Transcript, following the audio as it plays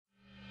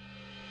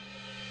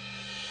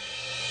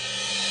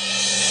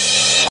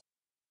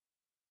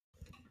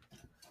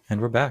And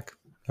we're back.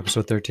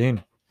 Episode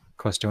 13.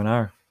 Quest to an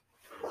hour.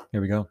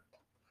 Here we go.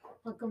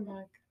 Welcome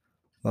back.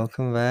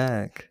 Welcome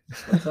back.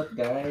 What's up,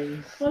 guys?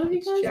 What have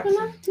you guys been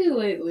up to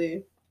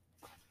lately?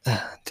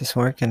 Just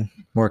working.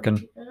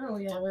 Working. Oh,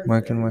 yeah.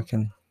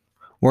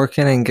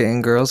 Working and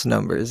getting girls'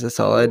 numbers. That's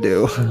all I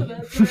do. Oh,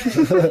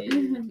 that's right.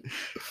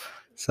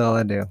 That's all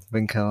I do.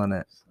 Been killing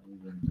it.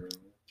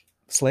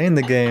 Slaying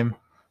the game.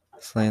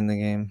 Slaying the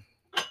game.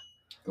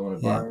 Going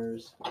to Yeah.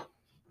 bars.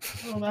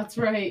 Oh, that's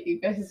right. You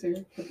guys are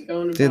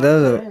going to Dude,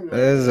 that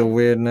was a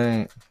weird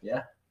night.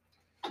 Yeah.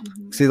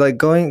 Mhm. See, like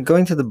going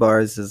to the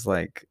bars is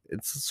like,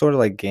 it's sort of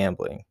like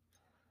gambling.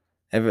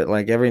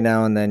 Every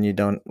now and then you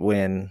don't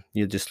win,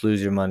 you just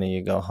lose your money,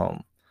 you go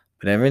home.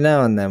 But every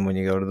now and then when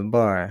you go to the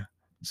bar,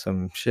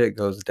 some shit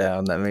goes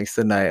down that makes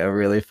the night a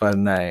really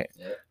fun night.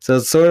 Yep. So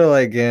it's sort of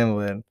like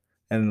gambling.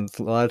 And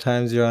a lot of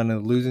times you're on a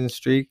losing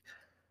streak.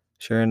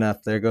 Sure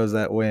enough, there goes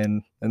that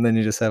win. And then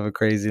you just have a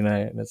crazy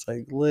night. And it's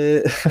like,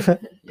 lit.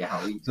 Yeah,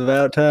 It's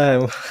about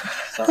time.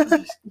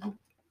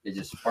 it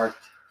just sparked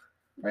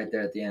right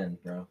there at the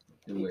end, bro.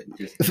 It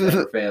just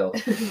never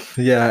failed.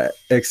 Yeah,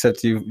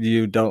 except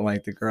you don't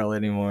like the girl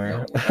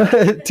anymore.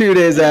 No. 2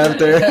 days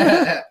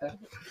after.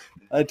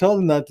 I told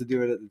him not to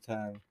do it at the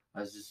time. I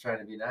was just trying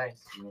to be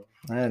nice, you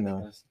know. I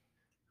know.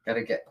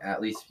 Gotta get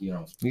at least, you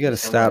know. You gotta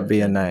stop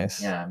being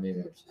nice. Yeah,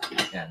 maybe.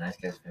 Nice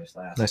guys finish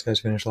last. Nice guys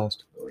finish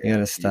last. You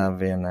gotta stop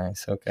being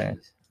nice, okay?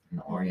 She's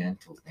an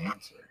Oriental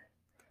dancer.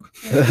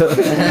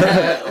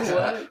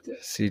 What?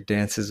 She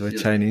dances with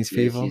She's- Chinese she-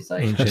 people. She's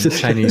like, Ancient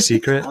Chinese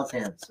secret. I'll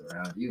dance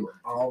around you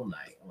all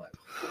night. I'm like,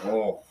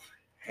 oh,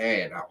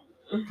 hey, now,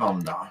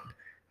 calm down.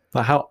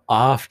 But how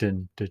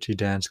often did she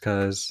dance?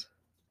 Because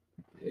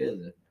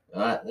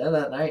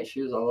That night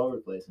she was all over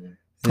the place, man.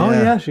 oh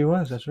yeah, she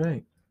was. That's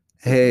right.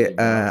 Hey,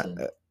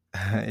 Johnson.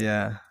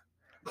 yeah.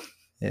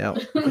 Yep.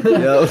 Yep.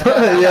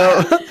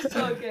 Yep.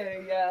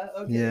 Okay, yeah.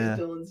 Okay, Yeah.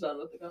 Dylan's done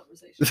with the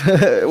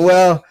conversation.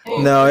 Well,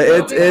 Hey, no,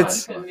 moving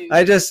it's. on, continue.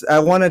 I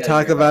want to Yeah,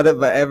 talk you're about right. it,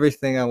 but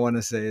everything I want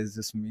to say is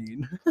just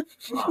mean.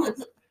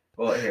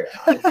 Well, here,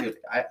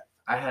 I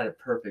had a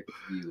perfect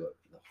view of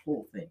the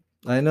whole thing.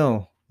 I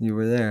know you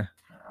were there.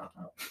 I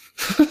want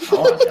to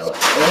tell it.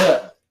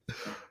 Yeah.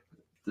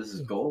 This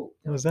is gold.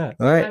 What was that?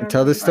 All I right, don't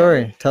tell the know.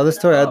 story. Tell the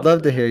story. I'd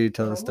love to hear you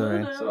tell the Oh,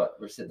 story. wow. So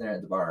we're sitting there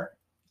at the bar,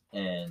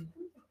 and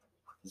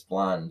this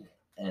blonde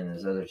and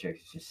this other chick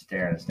is just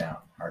staring us down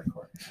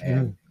hardcore.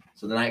 And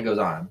so the night goes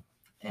on,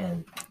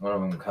 and one of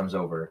them comes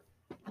over,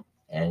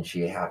 and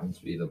she happens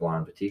to be the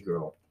blonde petite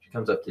girl. She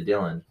comes up to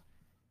Dylan.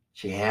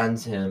 She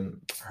hands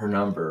him her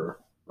number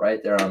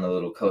right there on the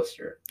little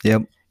coaster.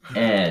 Yep.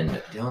 And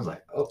Dylan's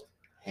like, oh,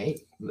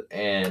 hey.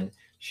 And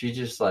she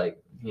just like,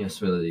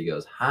 smoothly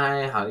goes,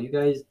 hi, how you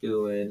guys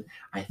doing?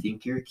 I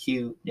think you're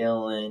cute,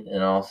 Dylan.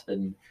 And all of a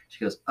sudden she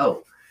goes,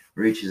 oh,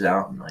 reaches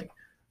out and like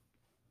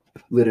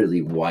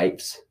literally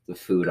wipes the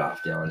food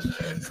off Dylan's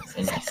chin.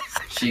 And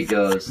she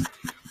goes,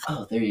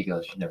 oh, there you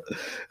go. She never.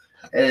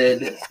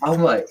 And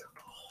I'm like,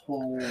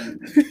 oh,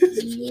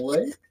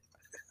 what?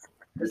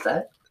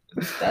 That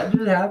just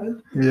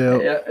happened? Yeah.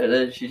 Yeah, and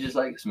then she just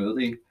like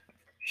smoothly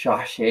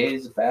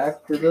sashays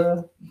back to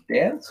the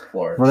dance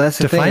floor. Well, that's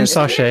the Define thing.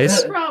 sachets.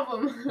 Here's the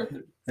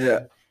problem. Yeah.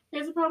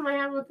 Here's the problem I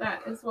have with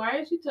that is why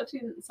is she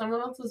touching someone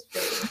else's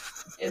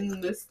face in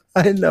this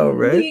I know,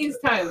 right? these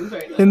times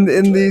right now? In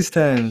these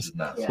times. She's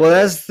nuts. Yeah. Well,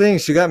 that's the thing.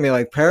 She got me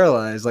like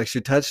paralyzed. Like she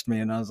touched me,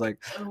 and I was like,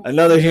 Oh,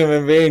 another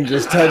human being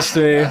just touched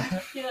me.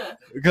 yeah.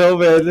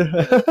 COVID.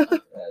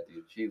 Yeah,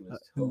 dude, she was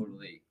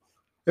totally.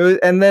 It was,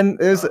 and then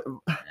it was.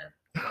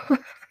 Man.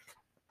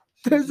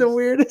 There's the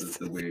weirdest.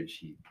 The way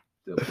she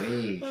That's did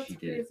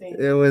it. crazy.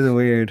 It was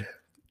weird.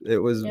 It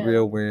was Yeah.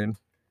 real weird.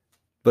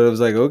 But it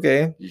was like,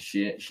 okay,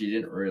 She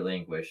didn't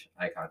relinquish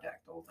eye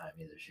contact the whole time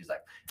either. She's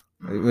like,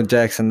 with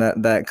Jackson,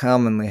 that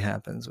commonly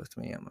happens with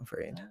me. I'm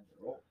afraid.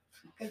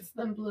 It's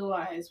them blue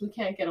eyes. We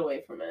can't get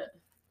away from it.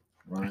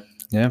 Run,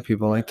 Yeah,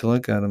 people like to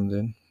look at him,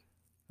 dude.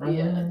 run.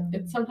 Yeah.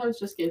 It sometimes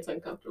just gets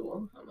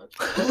uncomfortable how much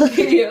people look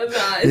at you in the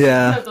eyes.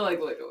 Yeah. You have to like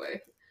look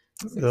away.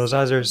 Those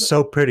eyes are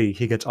so pretty.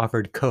 He gets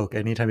offered Coke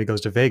anytime he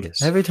goes to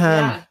Vegas. Every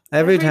time, Yeah,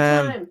 every every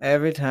time, time.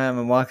 every time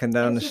I'm walking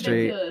down the It's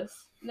street.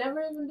 ridiculous.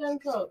 Never even done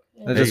coke.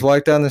 I just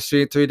walk down the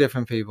street, 3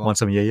 different people. Want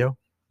some yayo?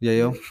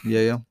 Yayo,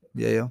 yayo,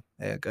 yayo.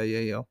 Hey, I got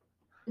yayo.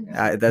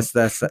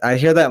 That's. I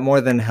hear that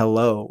more than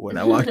hello when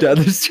I walk down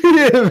the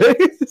street in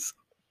Vegas.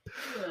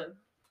 Yeah.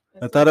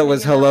 I thought it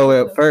was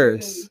hello at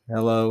first.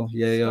 Hello,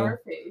 yayo.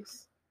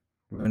 Scarface.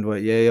 And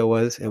what yayo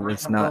was, it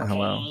was not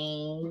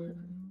hello.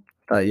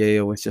 Thought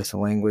yayo was just a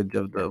language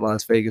of the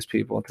Las Vegas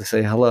people to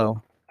say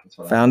hello. That's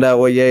what I- Found out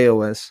what yayo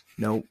was.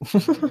 Nope.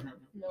 Nope.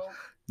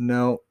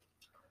 Nope.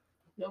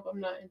 Nope, I'm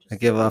not interested. I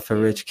give off a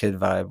rich kid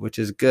vibe, which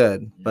is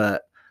good,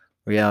 but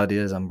reality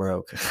is I'm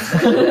broke.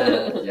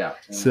 Yeah.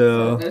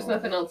 So There's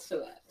nothing else to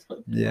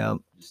that. yeah,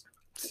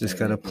 just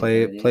gotta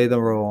play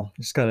the role.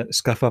 Just gotta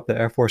scuff up the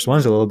Air Force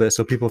Ones a little bit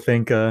so people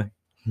think you're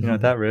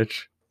not that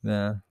rich.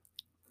 Yeah.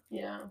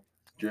 Yeah.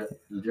 Oh,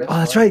 Oh,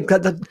 that's right.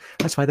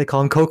 That's why they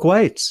call them Coke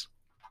Whites.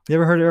 You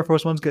ever heard Air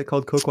Force Ones get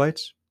called Coke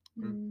Whites?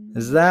 Mm.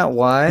 Is that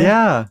why?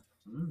 Yeah.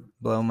 Mm.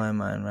 blow my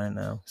mind right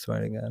now.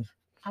 Swear to God.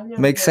 I've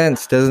never Makes heard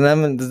sense.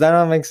 that. Does that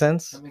not make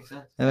sense? That makes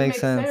sense. It makes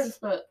sense.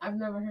 but I've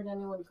never heard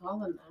anyone call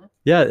them that.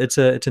 Yeah, it's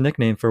a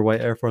nickname for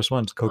white Air Force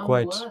Ones, Coke On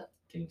Whites. what?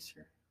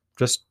 Gangster.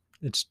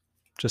 It's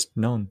just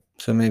known.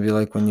 So maybe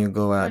like when you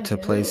go I out to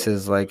get it.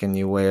 places like and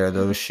you wear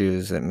those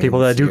shoes, it means People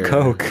that do you're-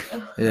 Coke.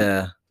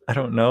 Yeah, I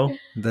don't know.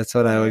 that's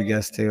what I would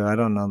guess too. I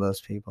don't know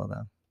those people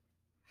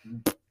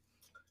though.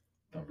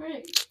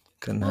 Right.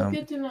 Couldn't Well, help.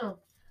 good to know.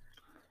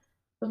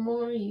 The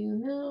more you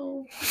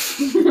know.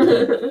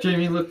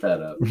 Jamie, look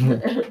that up.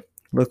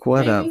 Look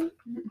what up.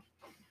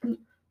 Maybe.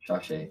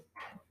 Shashay.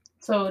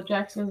 So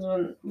Jackson's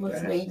been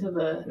listening to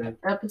the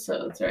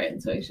episodes, right?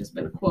 And so he's just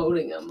been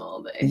quoting them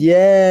all day.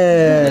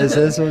 Yes,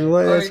 that's what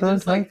Or I'm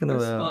just, talking about.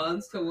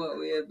 responds to what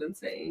we have been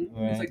saying.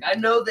 Right. He's like, I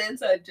know the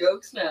inside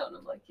jokes now. And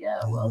I'm like, yeah,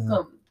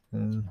 welcome.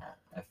 Mm.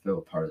 I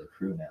feel part of the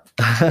crew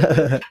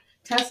now.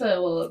 Tessa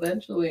will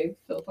eventually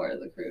feel part of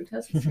the crew.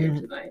 Tessa's here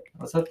tonight.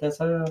 What's up,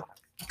 Tessa?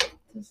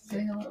 Tessa,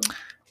 say hello.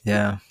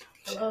 Yeah.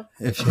 Hello.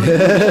 If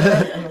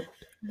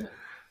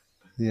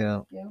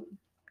yeah, Yep.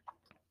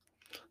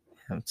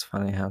 it's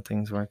funny how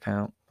things work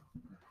out.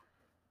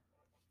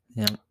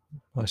 Yeah.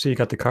 Well, I see you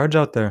got the cards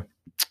out there.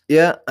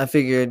 Yeah, I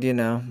figured,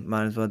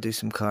 might as well do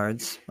some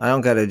cards. I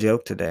don't got a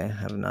joke today.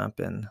 I have not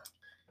been.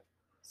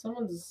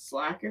 Someone's a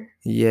slacker.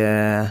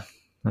 Yeah.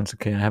 That's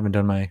okay. I haven't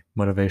done my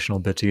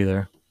motivational bits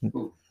either.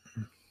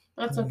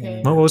 That's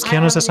okay. What was I Kiana's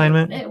haven't-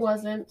 assignment? It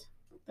wasn't.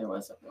 There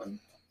wasn't one.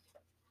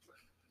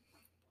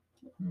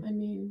 I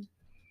mean,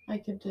 I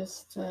could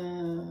just.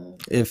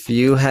 If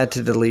you had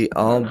to delete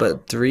all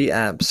but 3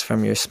 apps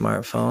from your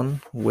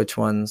smartphone, which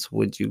ones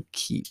would you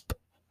keep?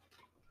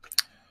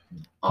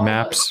 all but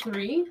Maps.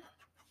 3.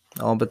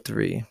 All but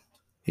 3.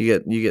 You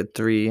get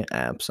 3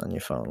 apps on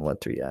your phone.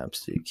 What 3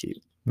 apps do you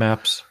keep?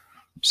 Maps,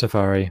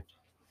 Safari,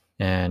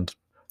 and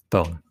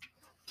phone.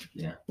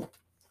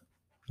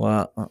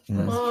 Well, That's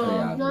pretty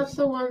Not obvious.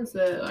 the ones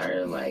that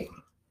are like.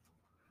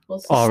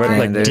 Well, Already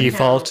like Standard.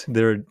 default.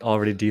 They're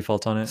already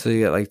default on it. so you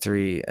get like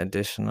 3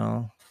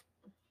 additional.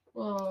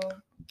 Well,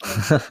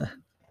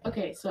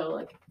 okay, so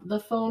like the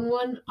phone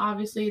one,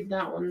 obviously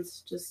that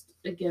one's just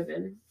a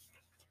given.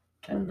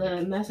 And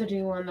the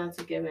messaging one, that's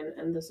a given.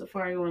 And the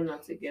Safari one,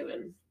 that's a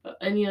given. But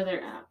any other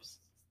apps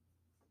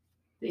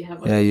that you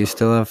have on Yeah, your you phone.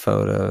 still have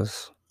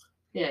photos.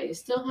 Yeah, you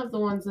still have the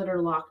ones that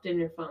are locked in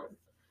your phone.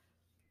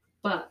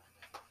 But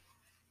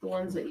the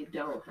ones that you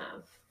don't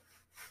have,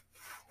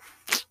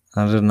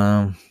 I don't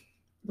know.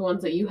 the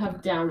ones that you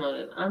have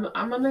downloaded,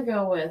 I'm gonna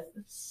go with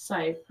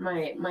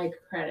my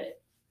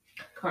credit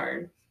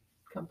card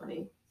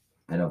company.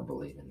 I don't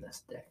believe in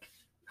this deck.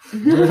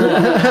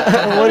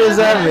 What does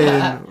that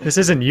mean? This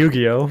isn't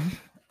Yu-Gi-Oh.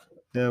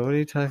 Yeah, what are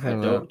you talking I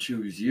about? don't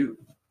choose you.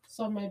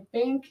 So my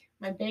bank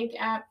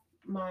app,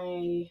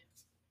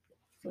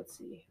 let's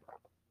see,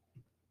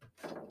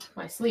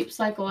 my sleep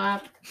cycle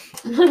app,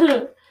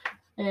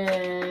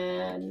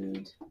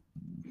 and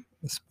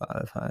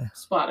Spotify.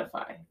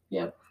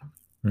 Yep,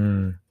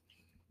 Hmm.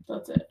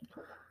 that's it.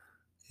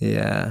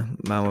 Yeah,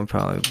 mine would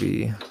probably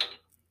be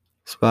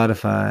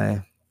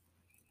Spotify.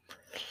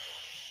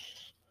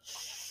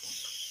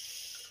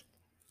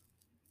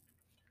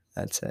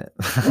 That's it.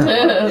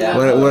 Yeah.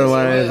 What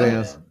Yeah. anything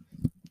else?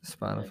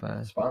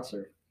 Spotify.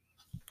 Sponsor.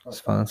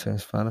 Sponsor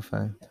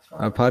Spotify. Yeah,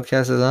 Our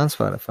podcast is on Yeah,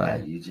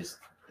 Spotify. you just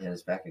hit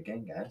us back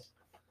again, guys.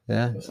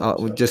 Yeah. What's Oh, up,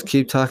 we so? just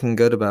keep talking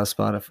good about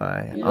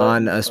Spotify Yeah.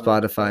 on a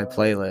Spotify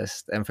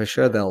playlist, and for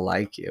sure they'll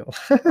like you.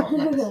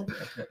 Oh,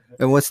 nice.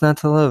 And what's not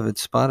to love?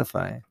 It's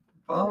Spotify.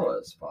 Follow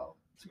us,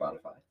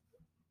 Spotify.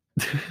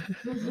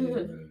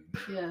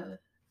 Yeah.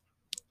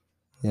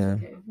 Yeah.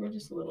 Okay, we're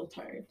just a little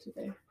tired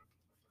today.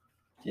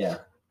 Yeah,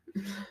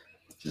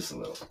 just a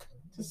little.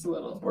 Just a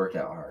little. Work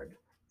out hard.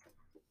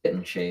 Get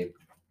in shape.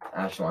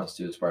 Ash wants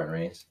to do a Spartan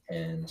race,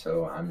 and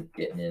so I'm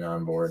getting in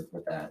on board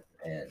with that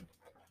and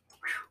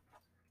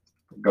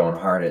going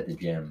hard at the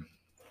gym.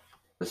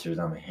 Blisters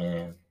on my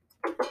hand.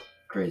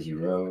 Crazy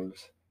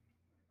rows.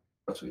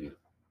 What's we do?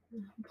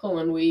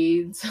 Pulling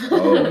weeds.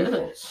 Oh, we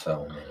pulled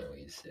so many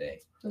weeds today.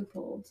 We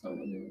pulled so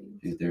many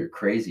weeds. Dude, they're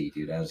crazy,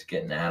 dude. I was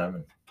getting at them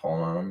and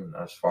pulling on them, and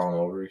I was falling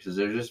over because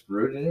they're just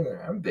rooted in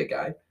there. I'm a big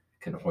guy.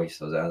 Couldn't hoist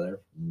those out of there.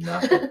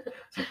 Nothing.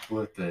 It's like,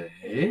 what the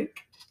heck?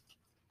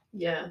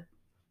 Yeah,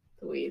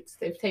 the weeds.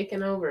 They've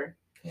taken over.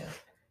 Yeah.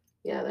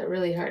 Yeah, they're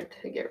really hard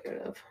to get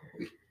rid of.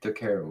 We took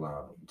care of a lot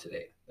of them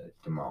today.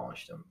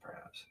 Demolished them,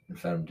 perhaps, and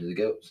fed them to the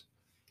goats.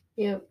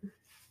 Yep.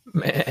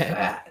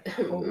 Fat.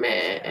 Holy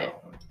Meh.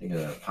 cow. I think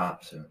they're gonna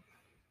pop soon.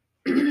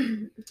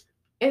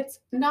 It's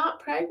not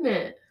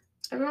pregnant.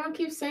 Everyone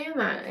keeps saying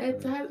that.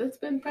 It's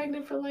been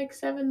pregnant for like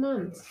 7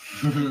 months.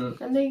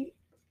 And they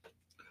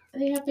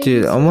have babies.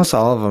 Dude, almost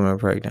all of them are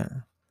pregnant.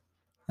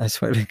 I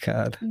swear to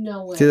God.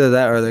 No way. It's either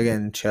that or they're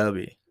getting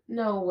chubby.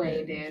 No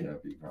way, Yeah, dude.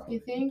 chubby, probably. You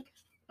think?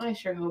 I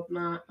sure hope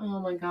not. Oh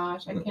my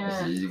gosh, I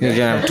can't. You're You're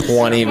gonna have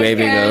 20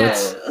 baby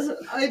goats.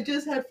 I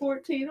just had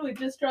 14. We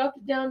just dropped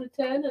it down to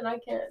 10, and I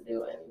can't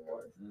do it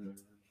anymore.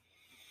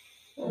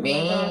 Oh my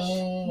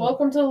gosh.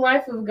 Welcome to the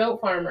life of a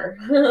goat farmer.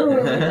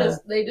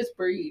 They just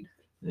breed.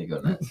 They go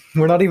nuts.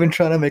 We're not even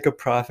trying to make a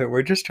profit.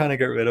 We're just trying to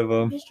get rid of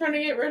I'm them. just trying to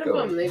get rid of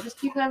Go. them. They just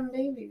keep having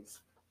babies.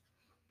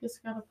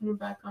 Just gotta put them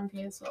back on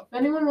KSL. If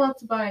anyone wants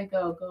to buy a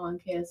goat, go on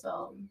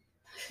KSL.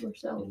 We're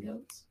selling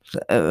goats.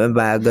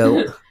 Buy a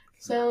goat.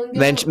 Selling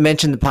goats.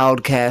 Mention the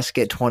podcast,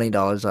 get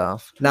 $20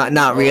 off.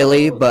 Not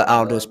really, but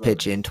I'll just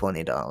pitch in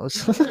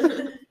 $20.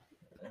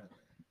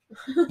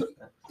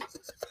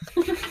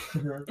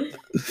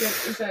 Yep,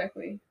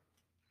 exactly.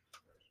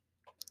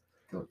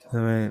 Go All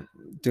right.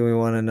 Do we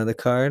want another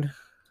card?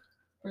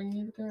 Bring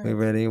me the cards. We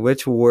ready?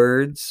 Which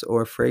words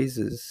or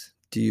phrases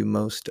do you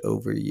most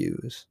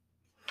overuse?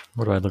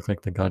 What do I look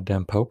like, the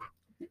goddamn Pope?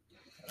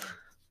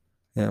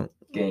 Yeah.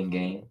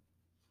 Gang.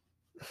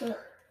 But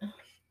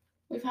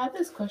we've had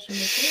this question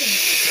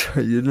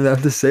before. You didn't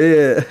have to say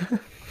it.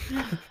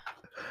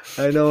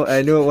 I know.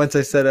 I knew it once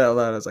I said it out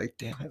loud. I was like,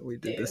 damn it, we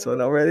did this Damn.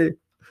 one already.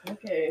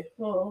 Okay,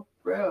 well,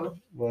 bro.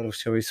 Well,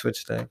 shall we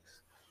switch things?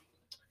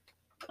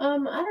 I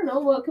don't know.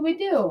 What can we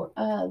do?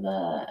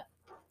 The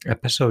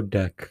Episode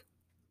deck.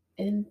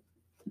 in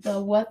the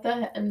what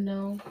the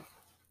no.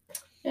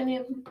 Any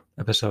of them?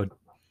 Episode.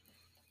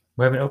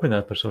 We haven't opened the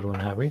episode one,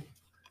 have we?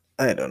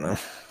 I don't know.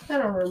 I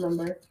don't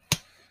remember.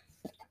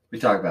 We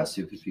talk about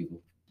stupid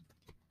people.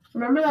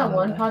 Remember that I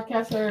one love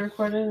podcast I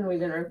recorded and we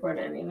didn't record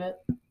any of it?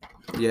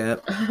 Yeah.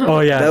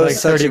 Oh yeah, That was like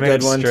such 30 a good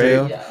minutes one, straight.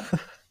 too. Yeah.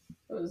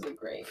 It was a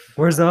great.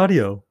 Where's the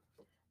audio?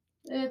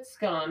 It's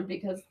gone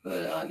because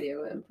the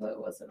audio input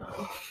wasn't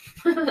on.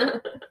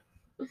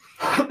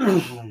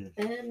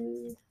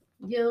 And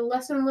your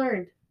lesson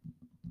learned.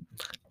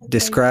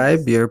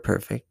 Describe your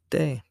perfect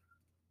day.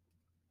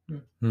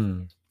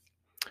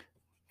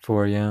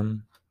 4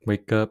 a.m.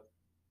 Wake up,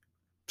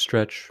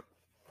 stretch,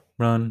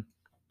 run,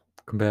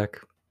 come back,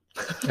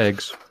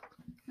 eggs,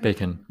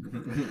 bacon,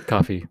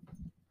 coffee,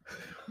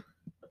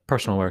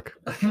 personal work,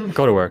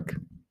 go to work,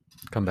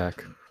 come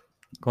back,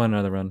 go on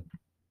another run,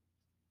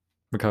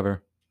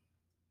 recover,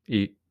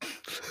 eat,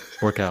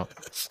 work out,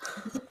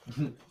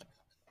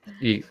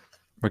 eat,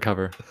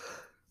 recover,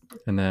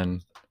 and then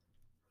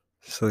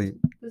Sleep.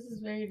 This is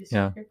very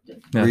Yeah.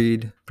 descriptive. Yeah.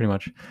 Read. pretty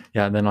much,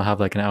 yeah. Then I'll have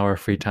like an hour of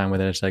free time with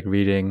it. It's like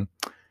reading,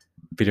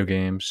 video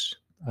games,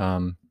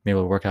 maybe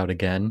we'll work out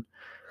again.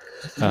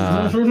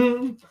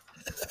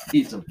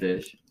 Eat some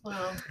fish.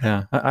 Wow.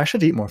 Yeah, I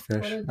should eat more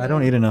fish. What a I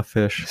don't day. eat enough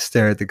fish.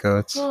 Stare at the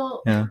goats.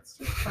 Well, Yeah. it's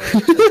just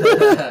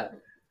fun.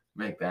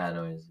 Make bad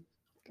noises.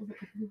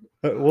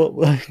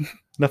 Well,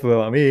 enough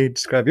about me.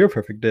 Describe your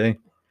perfect day.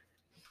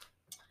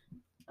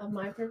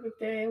 My perfect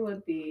day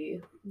would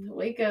be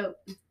wake up,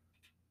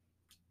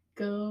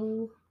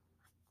 go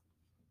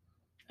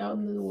out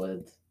into the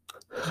woods,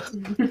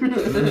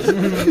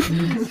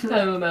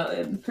 climb a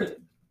mountain,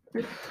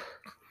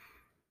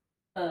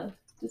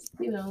 just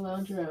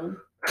lounge around,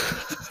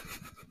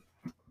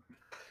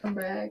 come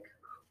back,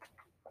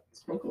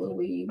 smoke a little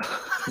weed,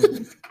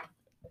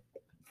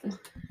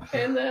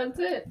 and that's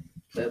it.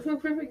 That's my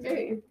perfect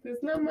day.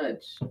 There's not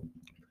much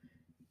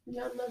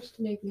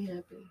to make me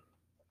happy.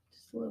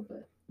 Just a little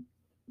bit.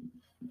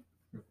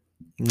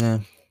 Yeah.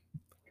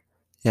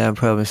 Yeah, I'd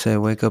probably say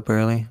wake up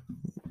early,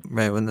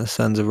 right when the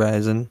sun's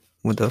rising,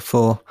 with a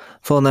full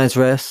night's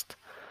rest.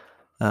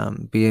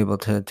 Be able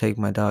to take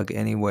my dog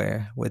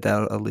anywhere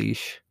without a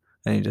leash,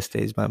 and he just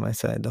stays by my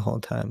side the whole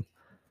time.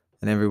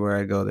 And everywhere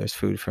I go, there's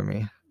food for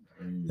me.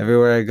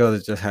 Everywhere I go, there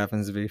just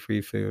happens to be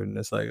free food, and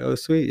it's like, oh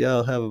sweet, yeah,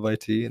 I'll have a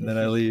bite to eat, and then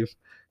I leave,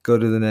 go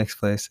to the next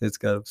place. It's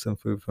got some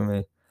food for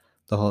me.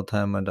 The whole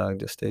time, my dog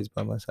just stays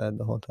by my side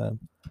the whole time.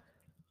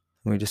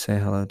 We just say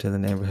hello to the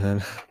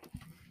neighborhood.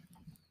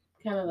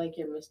 Kind of like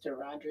your Mr.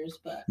 Rogers,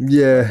 but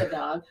Yeah. with a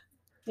dog.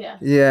 Yeah.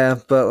 Yeah,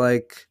 but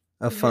like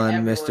a You're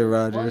fun Mr. everyone.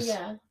 Rogers. Well,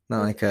 yeah.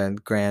 Not like a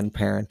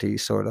grandparenty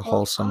sort of Well,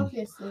 wholesome.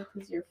 obviously,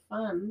 because you're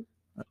fun.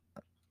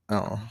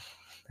 Oh,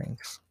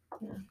 thanks.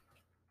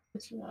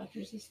 Mr.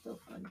 Rogers is still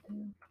fun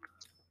too.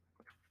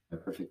 My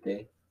perfect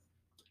day.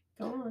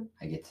 Go on.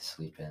 I get to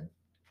sleep in.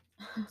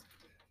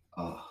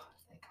 Oh,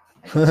 thank God.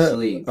 I get to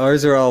sleep.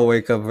 Ours are all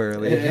wake up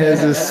early.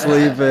 His is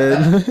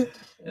sleeping.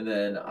 And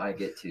then I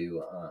get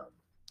to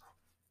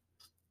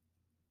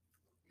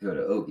go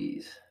to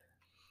Ogie's.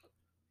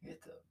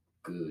 Get the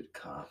good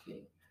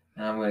coffee.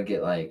 And I'm gonna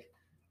get like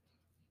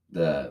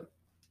the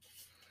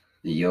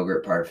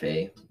yogurt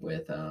parfait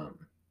with the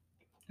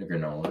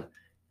granola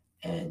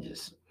and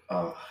just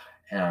and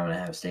I'm gonna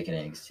have steak and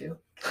eggs too.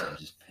 'Cause I'm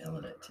just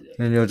feeling it today.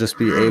 And you'll just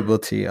be able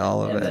to eat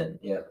all of And it.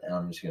 then and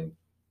I'm just gonna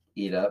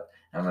eat up.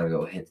 I'm gonna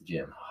go hit the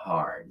gym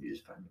hard.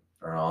 Just fucking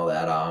burn all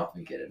that off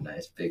and get a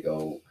nice big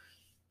old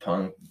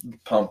pump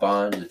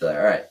on. Just be like,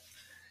 all right.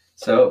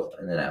 So,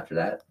 and then after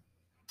that,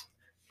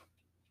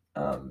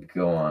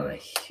 go on a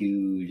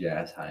huge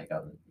ass hike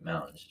on the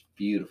mountains, just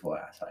beautiful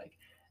ass hike,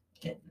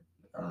 and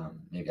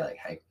maybe like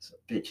hike with some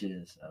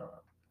bitches. I don't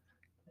know.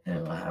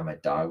 And I'll have my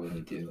dog with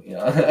me too. Then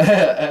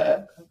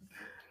at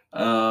the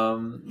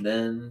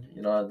end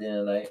of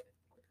the night,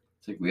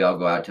 it's like we all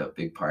go out to a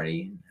big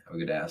party, have a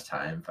good ass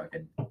time,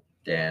 fucking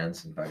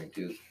dance and fucking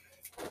do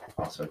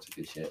all sorts of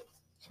good shit.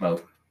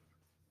 Smoke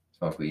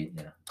weed,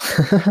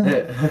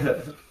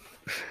 yeah.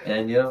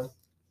 And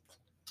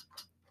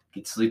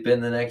Get sleep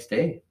in the next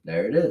day.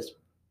 There it is.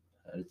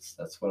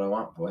 That's what I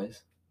want,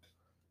 boys.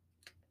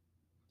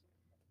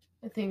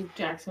 I think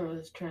Jackson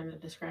was trying to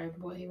describe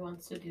what he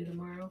wants to do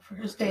tomorrow for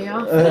his day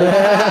off.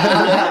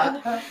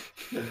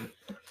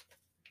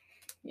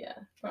 Yeah,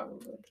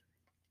 probably.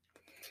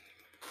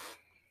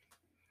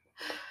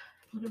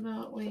 What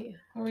about, wait,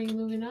 are we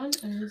moving on?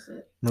 Or is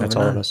it That's Moving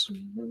all on. of us.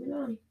 moving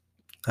on?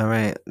 All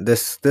right.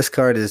 This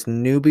card is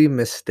newbie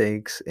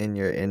mistakes in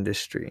your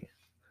industry.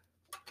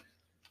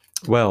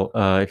 Well,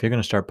 if you're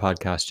going to start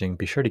podcasting,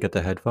 be sure to get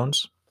the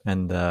headphones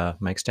and the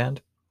mic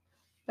stand.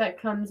 That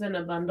comes in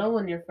a bundle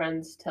when your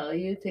friends tell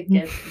you to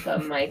get the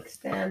mic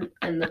stand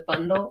and the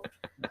bundle.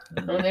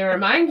 When they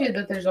remind you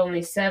that there's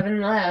only 7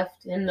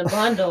 left in the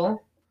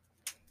bundle.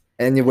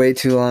 And you wait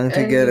too long to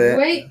and get you it.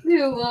 wait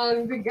too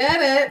long to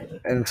get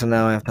it. And so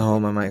now I have to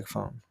hold my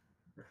microphone.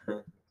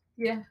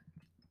 Yeah.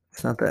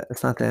 It's not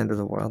the end of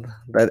the world.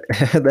 That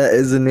that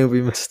is a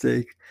newbie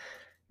mistake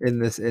in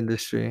this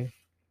industry.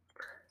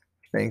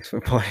 Thanks for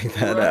pointing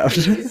that out.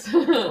 Rookies.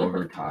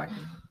 Over talking.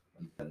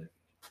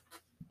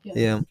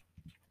 Yeah.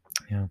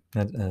 Yeah,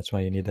 that's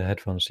why you need the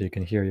headphones so you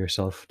can hear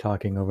yourself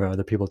talking over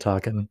other people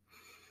talking.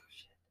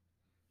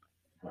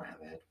 I don't have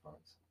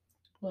headphones.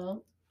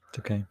 Well, It's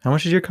okay. How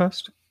much does your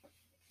cost?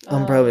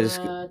 I'm probably just-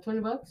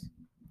 $20.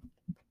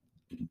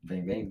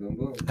 Bang, bang, boom,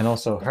 boom. And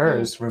also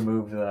hers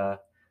remove the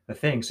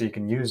thing so you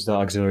can use the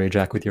auxiliary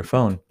jack with your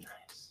phone.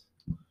 Nice.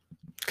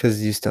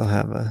 Because you still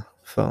have a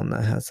phone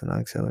that has an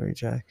auxiliary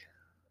jack.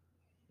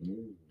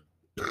 Ooh,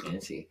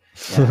 fancy.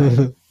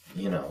 Yeah,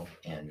 you know,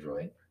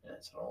 Android.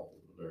 That's all.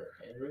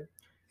 Android.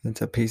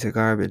 It's a piece of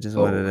garbage is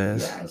what it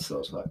is. Yeah, it's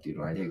slow as fuck, dude.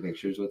 When I take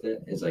pictures with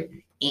it, it's like,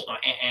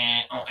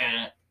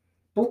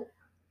 boop,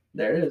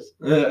 there it is.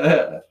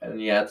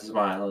 And you have to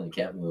smile and you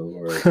can't move.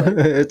 Or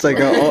It's like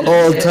an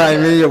old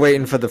timey. You're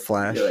waiting for the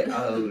flash. You're like,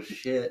 oh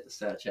shit,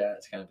 Snapchat.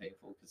 It's kind of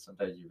painful because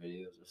sometimes your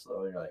videos are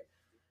slow. And you're like,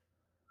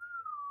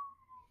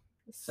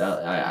 so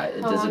it How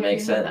doesn't long make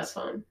have you had that sense.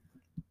 phone?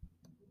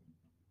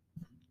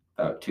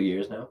 About 2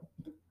 years now.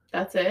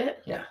 That's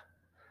it?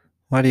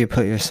 Why do you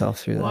put yourself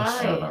through this?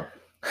 I don't Why? know.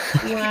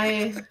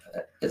 Why?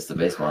 It's the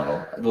base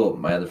model. Well,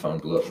 my other phone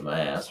blew up in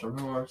my ass from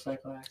a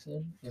motorcycle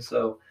accident, and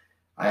so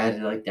I had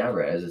to like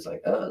downgrade. I was just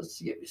like, oh,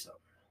 let's get me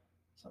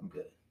something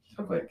good,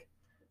 so quick.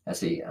 I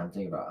see. I'm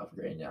thinking about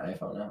upgrading the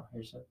iPhone now.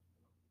 Here, so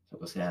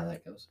we'll see how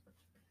that goes.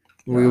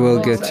 We will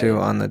Well, get you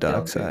on the Get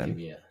dark give side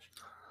me a-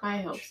 I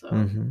hope so.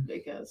 Mhm.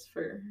 Because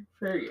for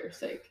your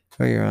sake.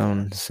 for your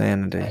own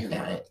sanity.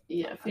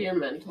 Yeah, for your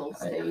mental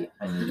state.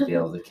 I need to be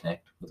able to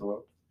connect with the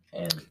world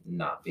and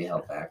not be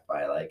held back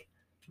by like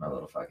my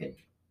little fucking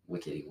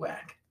wickety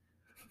whack.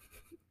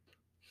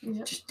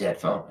 Yeah. Just dead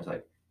phone. It's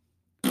like,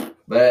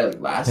 but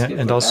it lasts. Yeah, good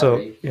and for also,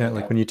 battery.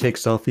 like when you take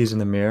selfies in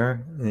the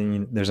mirror,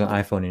 and there's an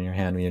iPhone in your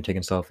hand when you're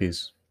taking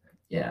selfies,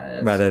 yeah,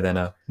 rather than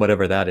a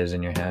whatever that is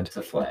in your hand. it's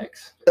a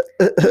flex.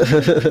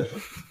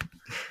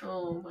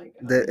 Oh my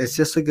god. It's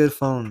just a good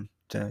phone,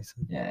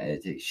 Jackson. Yeah,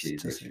 it takes shitty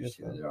It's just a pictures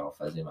good too. phone. They're all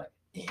fuzzy. I'm like,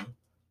 eh.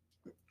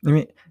 I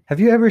mean, have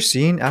you ever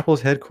seen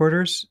Apple's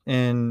headquarters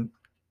in?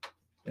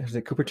 Is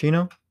it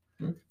Cupertino?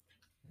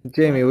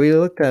 Jamie, will you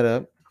look that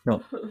up? Hey,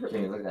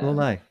 look at that. No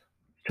lie.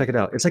 Check it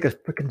out. It's like a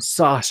freaking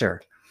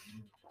saucer.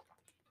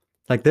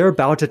 Like they're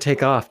about to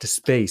take off to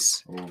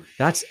space. Oh,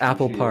 That's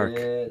Apple Park.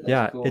 that's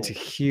Yeah, cool. it's a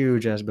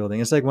huge ass building.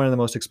 It's like one of the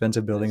most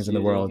expensive buildings in the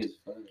That's world. unique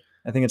as fuck.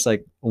 I think it's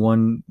like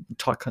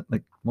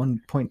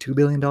 $1.2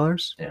 billion.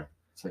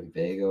 It's like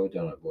Vago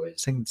Donut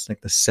Boys. I think it's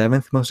like the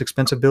 7th most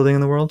expensive building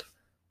in the world.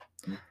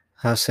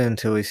 How soon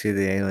till we see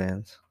the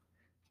aliens?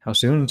 How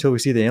soon until we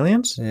see the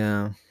aliens?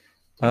 Yeah.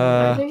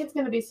 I think it's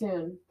gonna be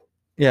soon.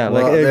 Yeah,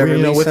 Well, like they're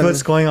with releasing-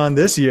 what's going on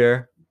this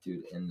year,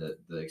 Dude, in the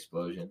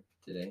explosion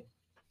today.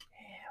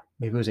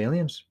 maybe it was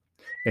aliens.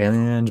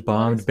 Aliens What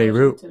bombed explosion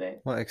Beirut. Today.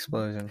 What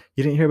explosion?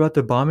 You didn't hear about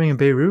the bombing in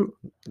Beirut?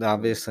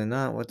 Obviously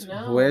not.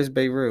 No. Where's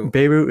Beirut?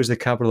 Beirut is the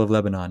capital of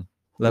Lebanon.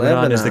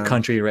 Lebanon is the Lebanon.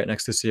 country right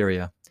next to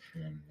Syria.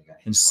 And the guy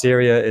And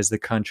Syria is the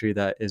country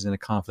that is in a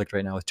conflict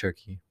right now with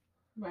Turkey.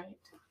 Right.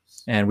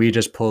 And we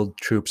just pulled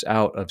troops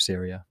out of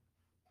Syria.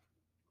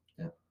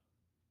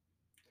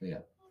 Yeah.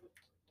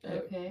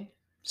 Okay.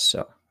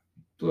 So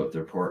Blew up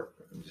their port.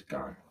 It was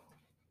gone.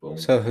 Boom.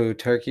 So who?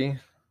 Turkey?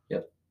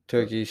 Yep.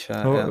 Turkey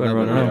shot. oh, at we don't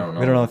Lebanon. know.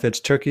 We don't know if it's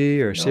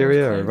Turkey or No one's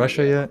Syria or claimed it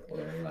Russia yet.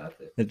 Whatever that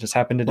is. It just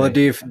happened today. Well,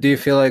 do you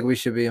feel like we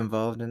should be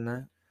involved in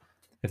that?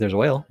 If there's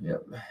oil.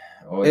 Yep.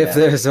 Oh, If yeah.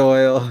 there's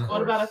oil.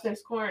 What about if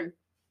there's corn?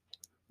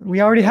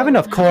 We already have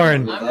enough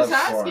corn. I'm just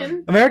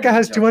asking. America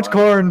has too much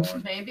corn.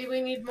 Maybe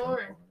we need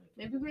more.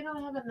 Maybe we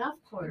don't have enough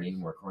We corn. need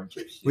more corn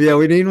chips. Yeah,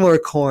 we need more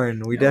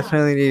corn. We Yeah.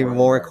 definitely need Corn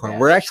more are corn.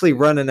 bad. We're actually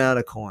running out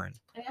of corn.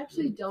 I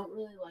actually don't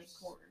really like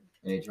corn.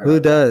 You need to try Who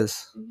that.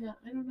 does? Yeah,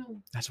 I don't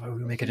know. That's why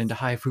we make it into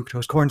high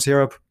fructose corn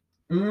syrup.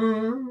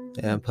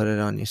 Yeah, put it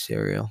on your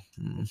cereal.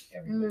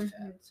 Everybody's Mm,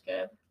 bad. it's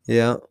good.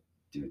 Yeah.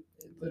 Dude,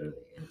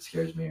 it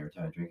scares me every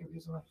time I drink it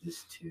because I'm like, this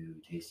is too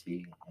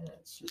tasty, and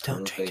it's just Don't a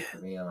little drink fake for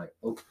me. I'm like,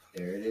 oh,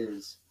 there it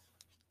is.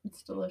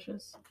 It's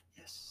delicious.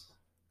 Yes,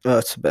 Oh,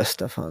 it's the best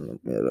stuff on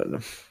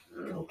the.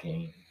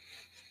 cocaine.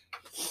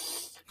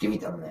 Give me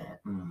some of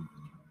that.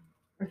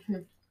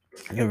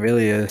 It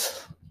really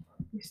is.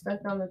 You're stuck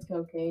on this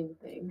cocaine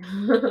thing.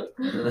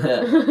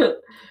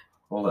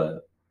 Hold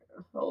up.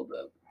 Hold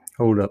up.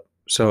 Hold up.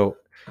 So,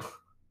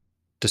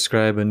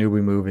 describe a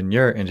newbie move in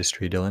your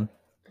industry, Dylan.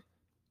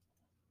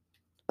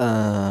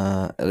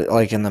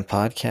 Like in the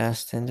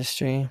podcast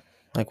industry,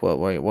 like what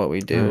we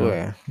do,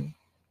 or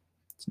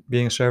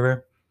Being a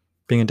server,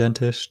 being a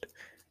dentist,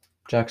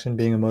 Jackson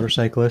being a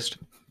motorcyclist.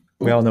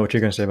 We all know what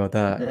you're going to say about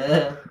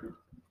that.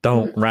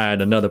 Don't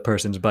ride another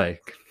person's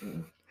bike.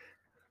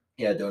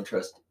 Yeah, don't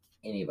trust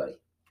anybody.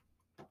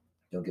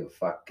 Don't give a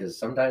fuck, because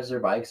sometimes their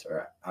bikes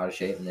are out of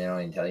shape and they don't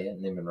even tell you,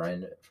 and they've been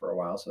riding it for a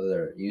while, so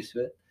they're used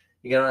to it.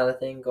 You get on that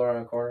thing, go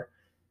around a corner,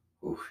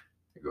 oof,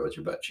 there goes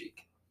your butt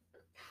cheek.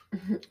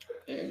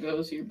 There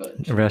goes your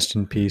butt. Rest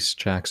in peace,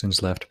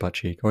 Jackson's left butt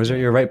cheek. Or is it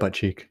your right butt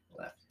cheek?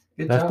 Left.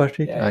 Good Left job. butt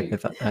cheek? Yeah, I you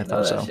thought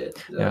know so. that shit.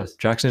 That Yeah, was-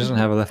 Jackson doesn't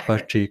have a left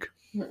butt cheek.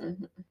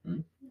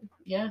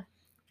 Yeah.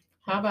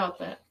 How about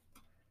that?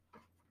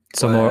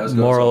 So Boy, I was going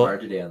so moral.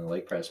 hard today on the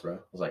leg press, bro. I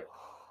was like,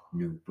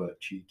 new butt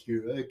cheek,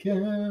 here I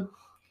come.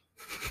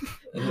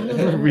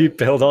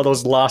 Rebuild all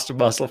those lost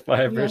muscle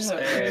fibers.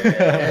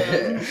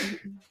 Yeah.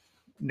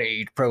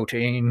 Need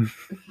protein.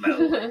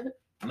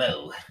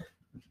 Mo.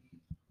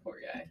 Poor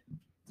guy.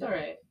 It's all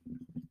right.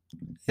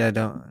 yeah,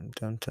 don't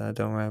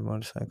ride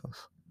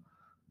motorcycles.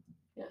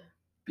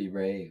 Be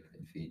brave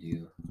if you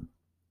do.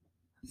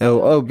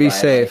 Oh, be Ride like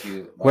safe. you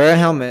want Wear a to.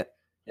 helmet.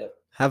 Yep.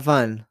 Have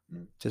fun.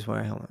 Mm. Just wear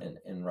a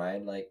helmet. And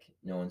ride like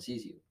no one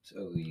sees you.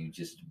 So you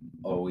just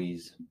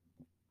always,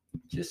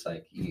 just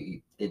like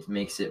it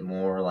makes it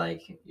more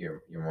like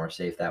you're more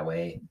safe that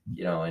way,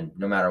 you know. And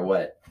no matter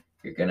what,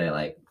 you're gonna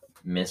like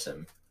miss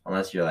them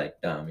unless you're like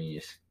dumb. You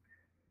just,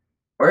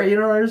 or you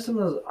know, there's some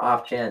of those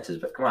off chances.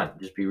 But come on,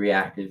 just be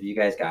reactive. You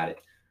guys got it.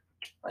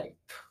 Like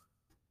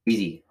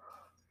easy.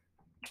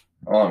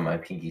 Oh, my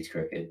pinky's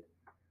crooked.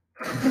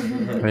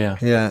 Oh, yeah.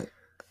 Yeah.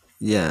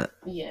 Yeah.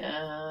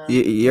 Yeah.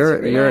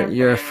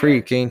 You're a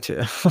freak, ain't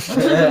you?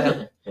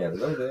 Yeah, a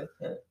little bit.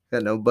 Yeah.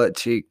 Got no butt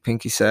cheek,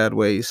 pinky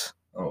sideways.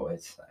 Oh,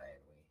 it's sideways.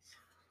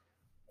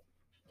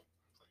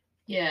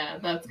 Yeah,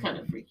 that's kind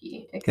of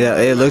freaky. Yeah,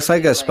 kinda it looks reminds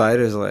like me a of,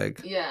 spider's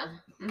leg. Yeah.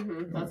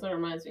 That's what it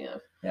reminds me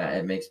of. Yeah,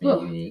 it makes me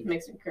Ugh, unique.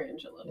 makes me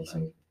cringe a little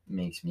bit.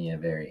 Makes me a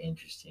very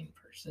interesting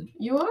person.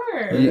 You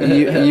are.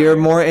 You're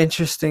more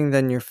interesting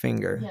than your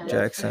finger, Yeah, that's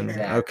Jackson.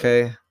 fair.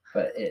 Okay,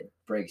 But it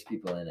breaks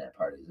people in at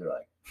parties. They're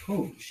like,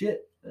 "Oh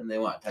shit!" and they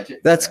want to touch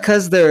it. that's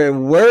because they're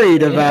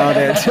worried about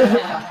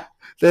it.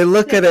 They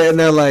look at it and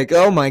they're like,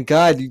 "Oh my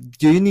god,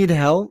 do you need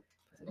help?"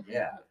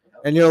 Yeah.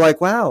 And you're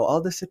like, "Wow,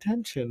 all this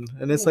attention,"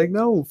 and it's like,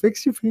 "No,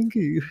 fix your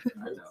pinky."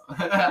 I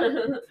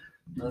know.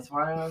 That's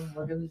why I'm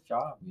working this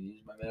job. We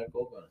use my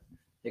medical. Gonna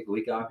take a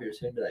week off here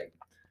soon. Be like,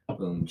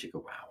 boom, chicka,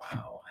 wow,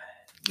 wow.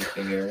 New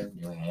finger,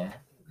 new hand,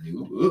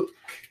 new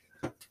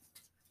look.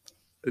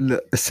 No,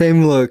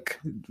 same look,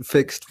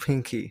 fixed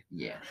pinky.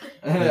 Yeah.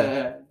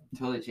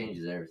 Totally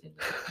changes everything.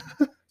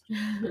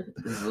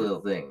 This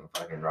little thing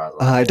fucking draws.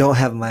 I don't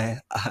have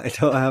my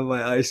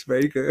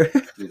icebreaker.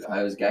 Dude,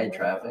 I was guiding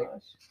traffic,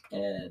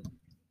 and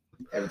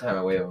every time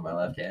I wave with my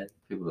left hand,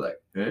 people are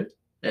like, huh?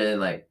 And then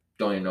like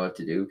don't even know what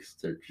to do because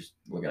they're just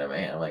looking at my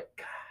hand. I'm like,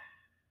 God.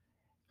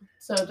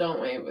 So don't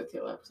wave with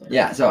your left hand.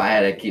 Yeah. So I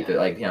had to keep it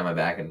like behind my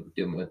back and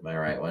do it with my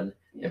right one,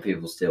 and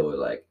people still would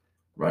like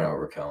run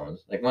over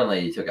cones. Like one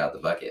lady took out the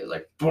bucket. It was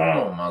like boom.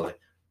 I was like,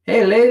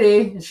 "Hey,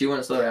 lady!" And she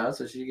wouldn't slow down,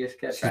 so she just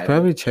kept. She's driving.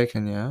 probably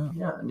checking you out.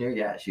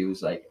 Yeah. She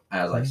was like,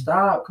 I was like,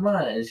 "Stop! Come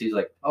on!" And she's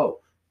like, "Oh,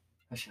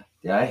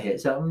 did I hit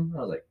something?"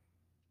 I was like,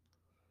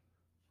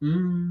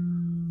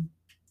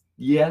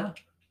 yeah.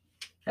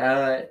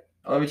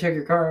 Let me check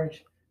your car.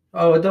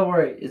 Oh, don't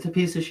worry, it's a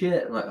piece of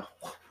shit. I'm like,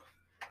 oh.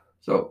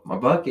 So my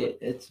bucket,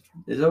 it's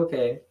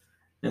okay.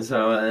 And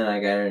so then I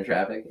got her in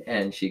traffic,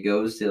 and she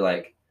goes to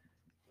like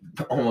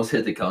almost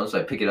hit the cone, so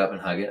I pick it up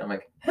and hug it. I'm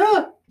like,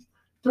 huh,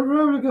 the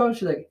road to go.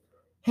 She's like,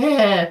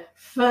 hey,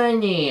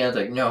 funny. I was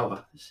like,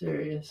 no,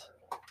 serious.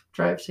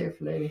 Drive safe,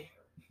 lady.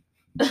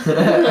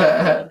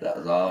 That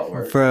was all it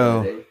worked.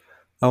 Bro.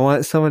 I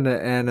want someone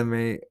to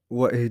animate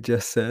what he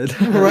just said.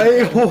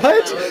 Right? What?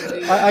 That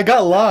would be I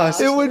got lost.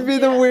 It would be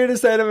the Yeah.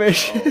 weirdest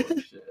animation. Oh,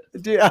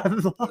 shit. Dude, I'm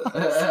lost.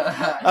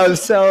 I'm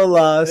so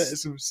lost.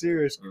 Some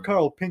serious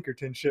Carl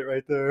Pinkerton shit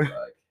right there.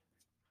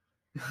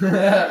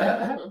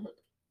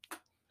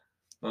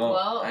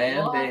 Well, I am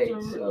we'll have big,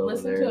 to so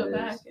listen there to it it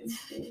back is. and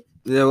see.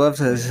 Yeah, we'll have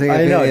to sing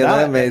I it. know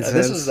That made sense.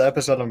 This is the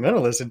episode I'm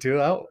gonna listen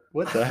to.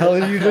 What the hell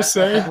did you just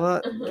say?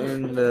 What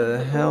in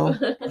the hell?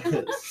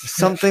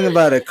 Something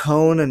about a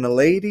cone and a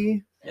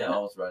lady? Yeah,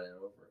 almost running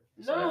over.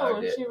 So I No,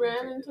 hugged it she and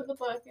ran picked into it the up.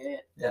 bucket.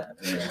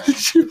 Yeah.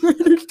 She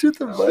ran into the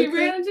She She bucket.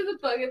 ran into the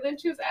bucket, then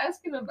she was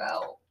asking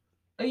about.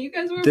 Oh, you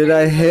guys were. Did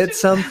I paying hit attention?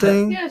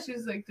 something? Yeah, she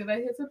was like, "Did I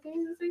hit something?"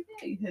 I was like,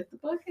 "Yeah, you hit the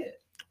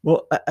bucket."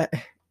 Well,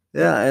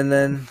 Yeah, and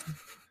then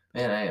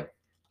Man, I am.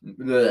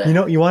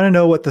 you want to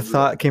know what the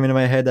thought came into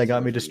my head that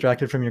got me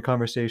distracted from your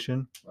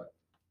conversation? What?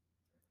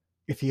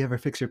 If you ever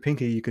fix your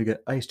pinky, you could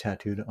get ice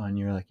tattooed on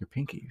your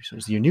pinky. So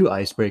it's your new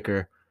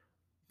icebreaker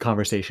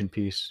conversation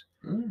piece.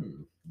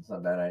 That's not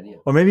a bad idea.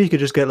 Or maybe you could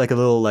just get like a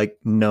little like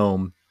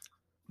gnome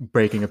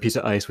breaking a piece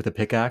of ice with a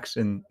pickaxe,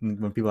 and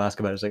when people ask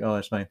about it, it's like, oh,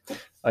 it's my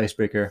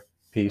icebreaker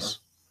piece.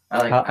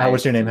 I like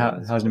What's your name?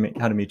 ice How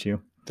to meet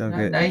you?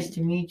 Don't Nice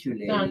to meet you,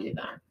 lady. Don't do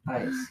that.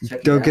 Ice. Check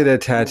it Don't get out. a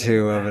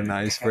tattoo of an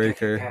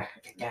icebreaker.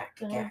 Don't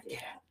do that.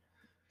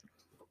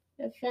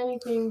 If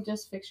anything,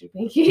 just fix your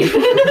pinky.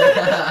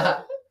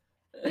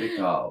 Good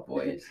call,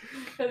 boys.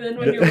 And then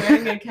when you're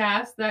wearing a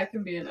cast, that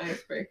can be an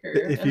icebreaker.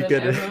 If And you then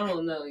get a- everyone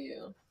will know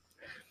you.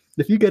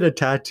 If you get a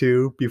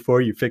tattoo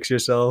before you fix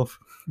yourself,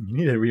 you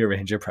need to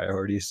rearrange your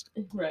priorities.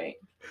 Right.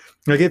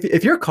 Like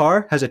if your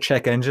car has a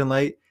check engine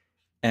light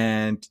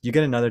and you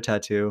get another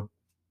tattoo,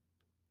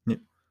 you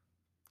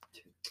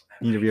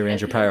need to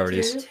rearrange your If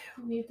priorities.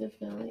 You need the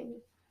feeling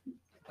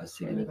Let's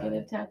see when you about get a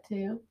it.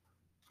 tattoo.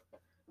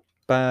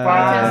 Bye. Bye.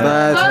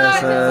 Bye, Bye,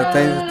 Tessa.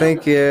 Tessa.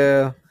 Thank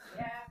you.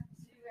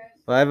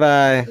 Bye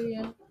bye. See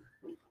ya.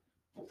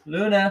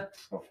 Luna.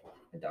 Oh,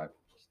 my dog.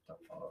 Just don't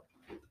follow.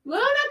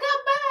 Luna,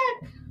 come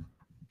back!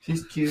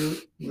 She's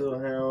cute. Little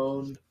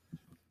hound.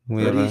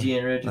 We have What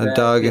is a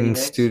dog in the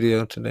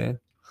studio today.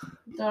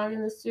 Dog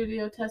in the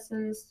studio, Tessa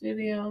in the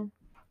studio.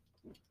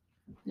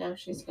 Now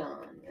she's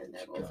gone, and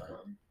they're both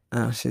gone.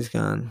 Oh, she's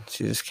gone.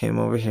 She just came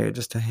over here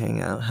just to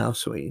hang out. How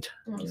sweet.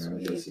 Oh,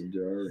 sweet.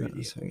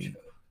 That's sweet.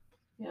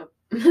 Yep.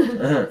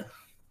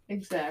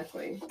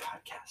 Exactly.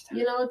 Podcast.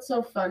 You know what's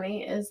so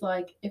funny is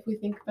like if we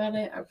think about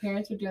it, our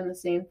parents were doing the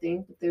same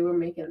thing, but they were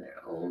making their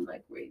own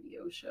like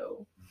radio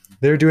show.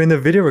 They're doing the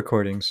video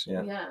recordings.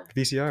 Yeah.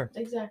 VCR.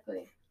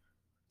 Exactly.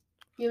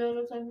 You know what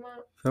I'm talking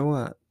about? For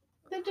what?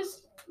 They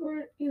just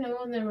were,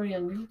 when they were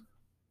younger,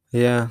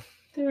 Yeah,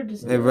 they were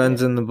just. it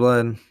runs in the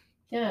blood.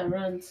 Yeah, it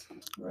runs.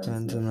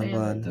 Runs in in the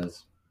blood. It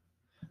does.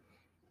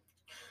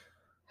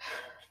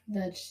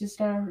 That's just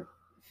our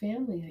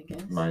family, I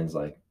guess. Mine's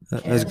like.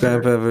 Has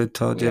Grandpa ever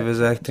told you of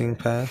his acting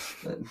past?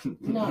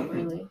 Not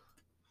really.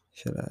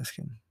 Should ask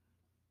him.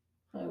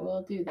 I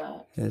will do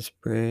that. It's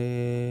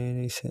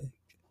pretty sick.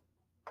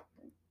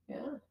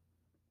 Yeah.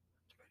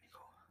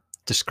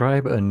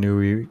 Describe a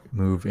newbie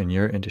move in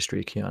your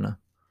industry, Kiana.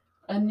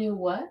 A new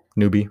what?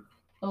 Newbie.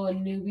 Oh, a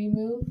newbie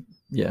move?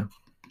 Yeah.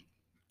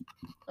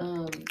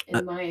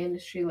 In my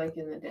industry, like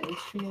in the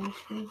dentistry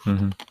industry.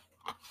 Mm-hmm.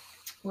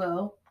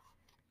 Well,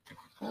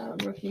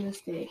 rookie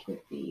mistake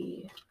would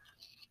be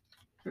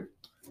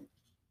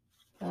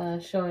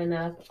showing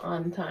up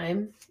on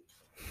time.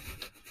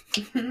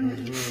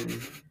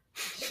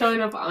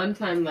 Showing up on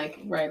time, like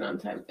right on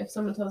time. If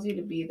someone tells you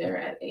to be there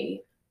at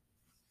 8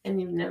 and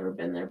you've never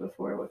been there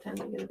before, what time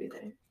are you going to be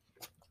there?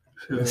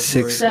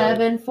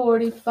 7:45.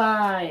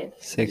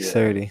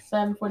 6:30.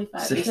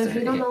 7:45. Because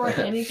you don't know where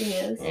anything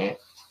is.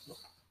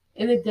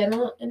 In the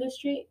dental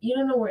industry, you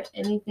don't know where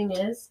anything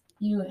is.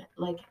 You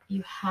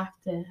have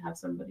to have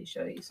somebody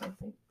show you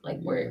something.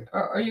 Like where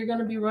or you're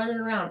gonna be running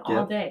around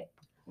all day.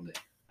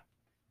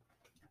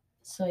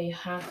 So you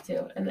have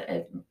to. And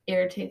it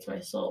irritates my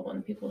soul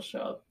when people show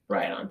up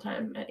right on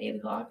time at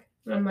 8:00.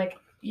 And I'm like,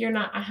 you're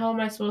not, how am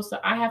I supposed to,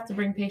 I have to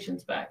bring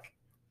patients back.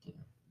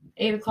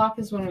 8:00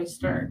 is when we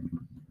start.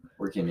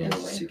 Working as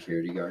a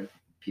security guard,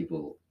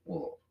 people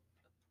will.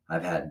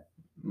 I've had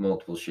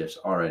multiple shifts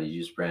already,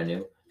 just brand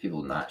new.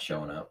 People not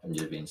showing up and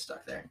just being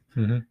stuck there.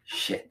 Mm-hmm.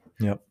 Shit.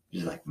 Yep.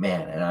 Just like,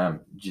 man, and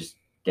I'm just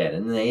dead.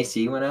 And the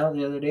AC went out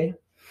the other day.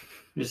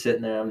 Just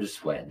sitting there, I'm just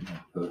sweating.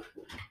 Oh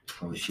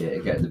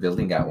shit! The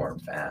building got warm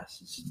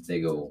fast. It's a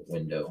big old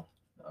window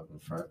up in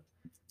front.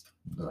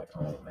 I was like,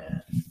 oh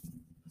man.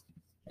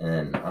 And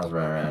then I was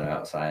running around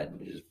outside,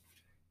 and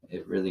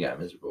it really got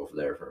miserable over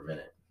there for a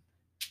minute.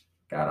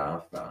 Got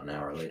off about an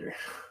hour later.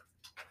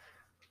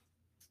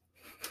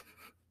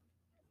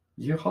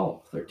 Your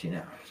haul, 13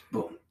 hours.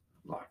 Boom.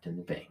 Locked in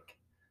the bank.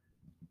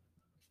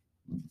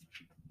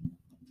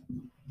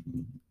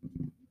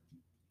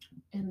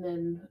 And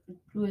then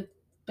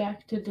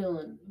back to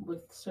Dylan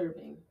with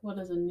serving. What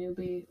is a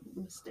newbie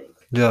mistake?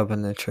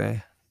 Dropping the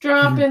tray.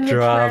 Dropping the tray.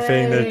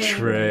 Dropping the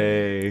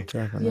tray.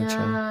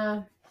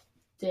 Yeah.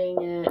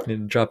 Dang it.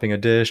 And dropping a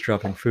dish,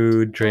 dropping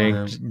food,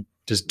 drink.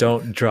 Just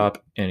don't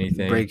drop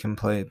anything. Breaking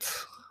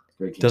plates.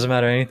 Doesn't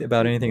matter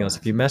about anything else.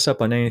 If you mess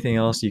up on anything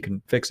else, you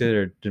can fix it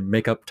or to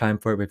make up time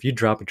for it. But if you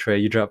drop a tray,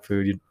 you drop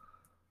food,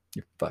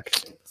 you're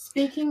fucked.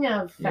 Speaking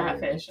of fat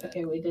fish,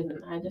 okay, we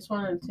didn't. I just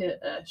wanted to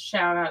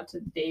shout out to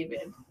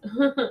David.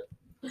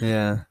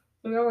 Yeah.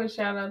 We always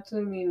shout out to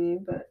Mimi,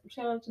 but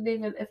shout out to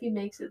David if he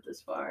makes it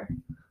this far.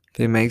 If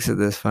he makes it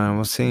this far,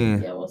 we'll see.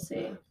 Yeah, we'll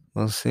see.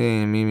 We'll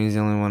see. Mimi's the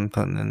only one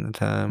putting in the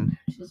time.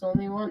 She's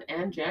only one,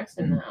 and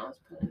Jackson now is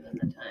putting in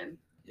the time.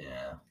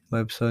 Yeah. What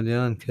episode you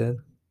on, kid?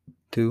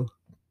 2?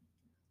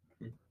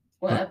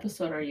 What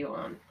episode are you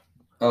on?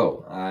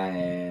 Oh,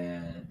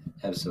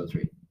 episode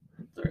 3.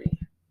 3.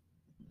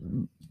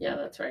 Yeah,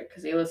 that's right,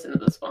 because he listened to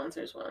the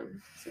sponsors one.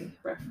 So he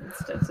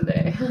referenced it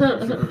today.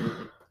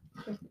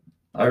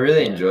 I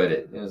really enjoyed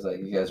it. It was like,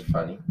 you guys are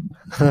funny.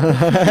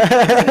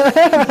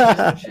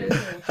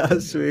 How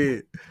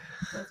sweet.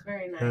 That's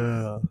very nice.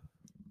 Oh.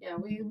 Yeah,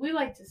 we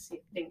like to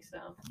think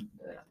so.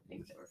 We like to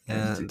think that we're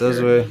Yeah, Took those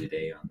care of were you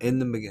today on in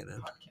the beginning.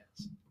 podcast.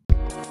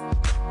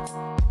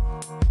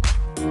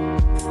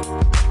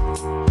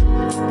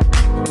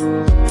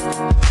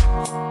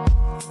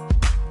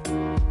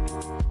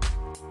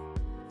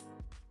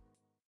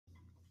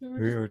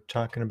 We were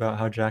talking about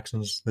how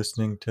Jackson's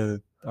listening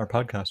to our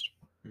podcast.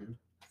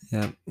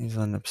 Yep, he's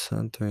on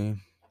episode 3,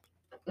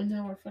 And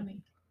now we're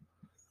funny.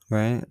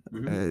 right?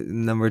 Mhm.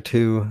 Number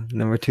 2.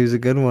 Number 2 is a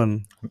good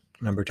one.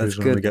 Number 2 That's is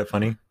when we good. get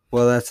funny.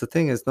 Well, that's the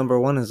thing is number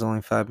 1 is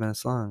only 5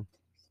 minutes long.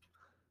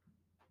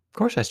 Of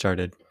course I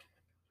started.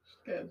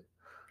 Good.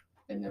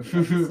 I never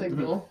got the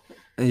signal.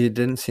 You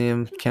didn't see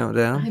him count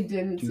I down?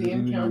 didn't see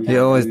him count He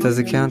down. always does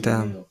a I knew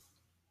countdown. he knew.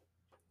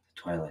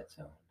 Twilight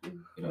Zone.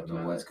 You don't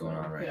know what's going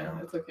on right Yeah, now.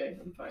 it's okay.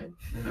 I'm fine.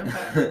 I'm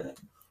fine.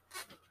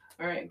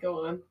 All right,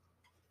 go on.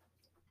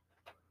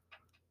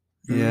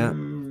 Yeah.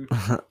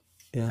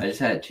 I just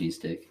had a cheese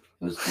stick.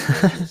 It was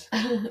delicious.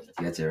 You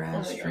guys ever had Oh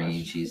a my stringy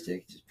gosh. cheese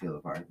stick? Just peel it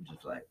apart and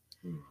just like.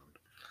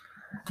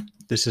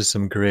 This is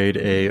some grade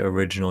A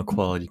original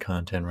quality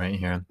content right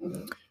here.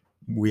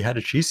 We had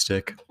a cheese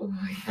stick. Oh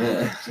my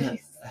God, jeez.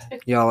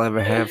 Y'all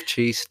ever have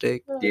cheese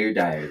steak? Dear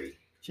Diary.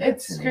 It's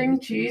Jackson string ate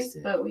a cheese,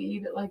 stick. but we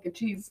eat it like a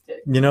cheese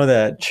stick. You know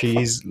that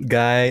cheese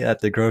guy at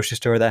the grocery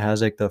store that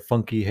has like the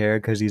funky hair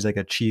because he's like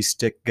a cheese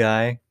stick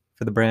guy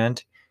for the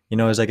brand? You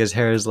know, it's like his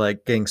hair is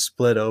like getting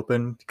split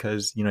open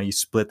because, you know, you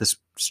split the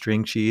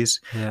string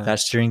cheese. Yeah. That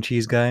string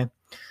cheese guy,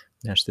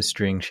 that's the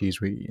string cheese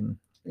we're eating.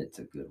 It's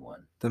a good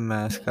one. The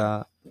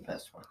mascot. The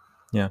best one.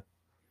 Yeah,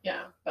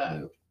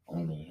 but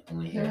Only who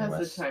here in has the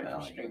West time for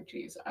Valley. string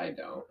cheese? I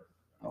don't.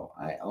 Oh,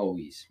 I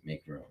always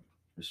make room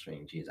for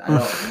string cheese. I don't.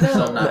 No,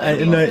 so I'm not. I I-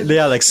 mean, no, it's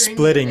yeah, like string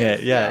splitting cheese.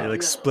 it. Yeah, No,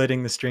 like no.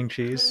 splitting the string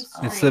cheese.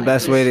 It's the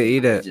best way to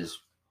eat it. Just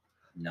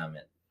numb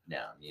it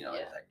down. You know, Yeah.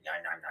 it's like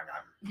nom, nom, nom,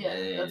 nom.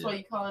 Yeah, that's why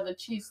you call it a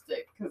cheese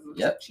stick, because it's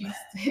Yep. a cheese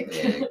stick.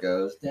 It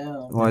goes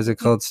down. Why is it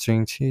called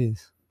string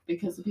cheese?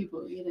 Because the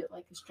people eat it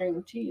like a string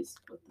of cheese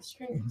with the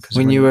strings. 'Cause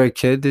When you were a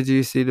kid, did you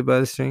used to eat it by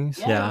the strings?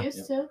 Yeah, Yeah. I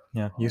used to.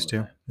 Yeah, All used the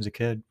to time. as a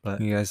kid,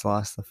 but You guys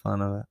lost the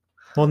fun of it.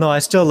 well, no, I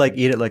still like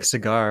eat it like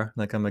cigar.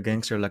 Like I'm a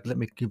gangster. Like let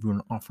me give you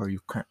an offer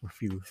you can't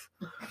refuse.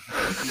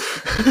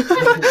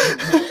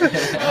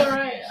 All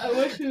right, I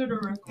wish we would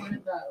have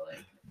recorded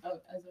that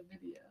as a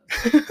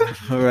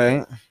video. All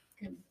right.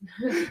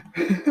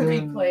 Could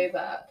replay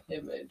that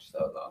image.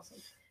 That was awesome.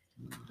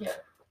 Yeah,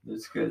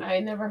 It's good. I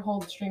never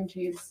hold string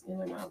cheese in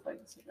my mouth like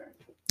a cigar.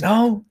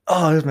 No,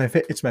 oh,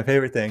 it's my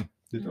favorite thing.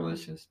 It's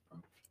delicious.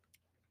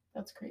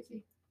 That's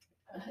crazy.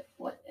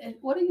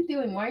 What are you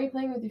doing? Why are you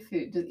playing with your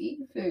food? Just eat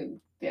your food.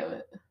 Damn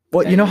it.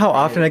 Well, you know how Thank you.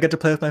 often I get to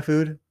play with my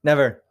food?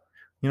 Never.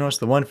 You know what's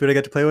the one food I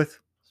get to play with?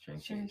 String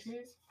String cheese.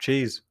 cheese?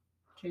 Cheese.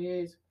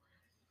 Cheese.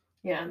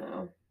 Yeah,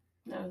 no.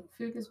 No,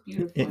 food is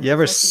beautiful. You It's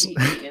ever supposed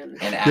to be eaten.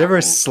 And You ever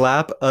apples.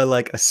 slap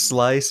a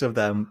slice of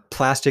that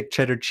plastic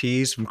cheddar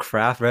cheese from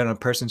Kraft right on a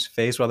person's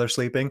face while they're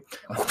sleeping?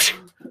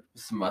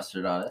 Some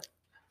mustard on it.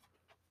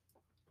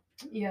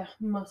 Yeah,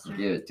 mustard.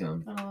 Give it to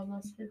him. I love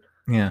mustard.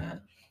 Yeah,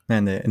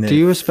 man. Do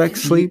you respect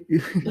sleep?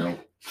 No.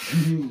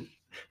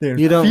 The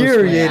You don't respect-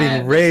 infuriating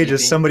Yeah, rage of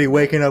sleeping. somebody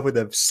waking up with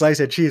a slice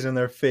of cheese in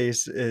their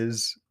face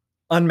is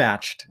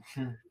unmatched.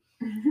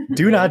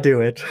 Do not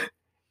do it.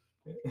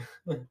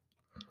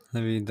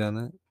 Have you done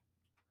it?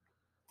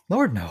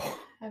 Lord, no.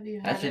 Have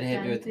you had That should it hit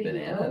done me with the to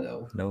banana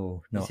you?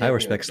 though. No, Just I hit me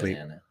respect with sleep.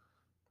 banana.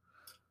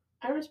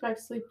 I respect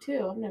sleep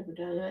too. I've never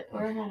done it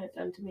or had it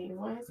done to me.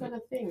 Why is that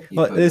a thing? You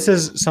Well, put this it-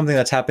 is something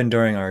that's happened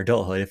during our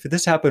adulthood. If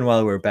this happened while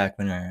we were back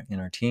in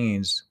our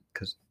teens,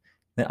 because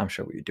I'm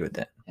sure we would do it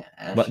then. Yeah,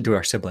 Ash, But do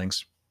our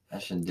siblings? I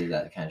shouldn't do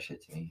that kind of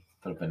shit to me.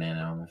 Put a banana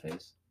on my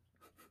face.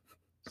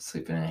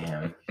 Sleeping in a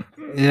hammock.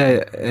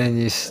 Yeah, and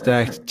you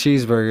stacked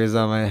cheeseburgers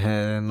on my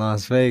head in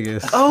Las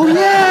Vegas. Oh,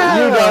 yeah!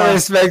 You don't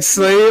respect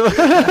sleep.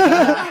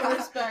 I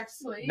respect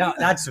sleep. No,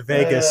 that's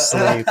Vegas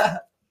sleep.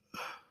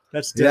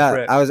 That's Yeah,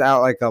 different. I was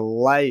out like a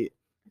light.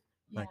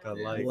 Like a but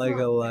light. it's Like not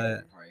a light.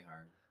 fair. Party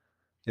hard.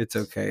 It's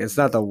okay. It's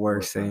not the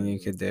worst thing you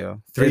could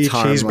do. 3 It's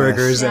harmless.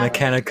 cheeseburgers and Yeah, a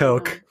can of but, you know,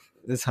 Coke.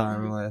 It's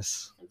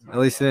harmless. it's At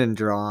least it harmless. didn't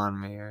draw on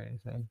me or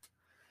anything.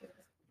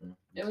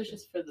 It was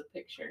just for the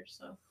picture,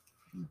 so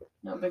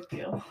no big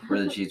deal. Were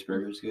the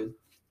cheeseburgers good?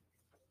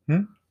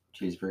 Hmm?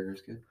 Cheeseburgers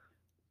good?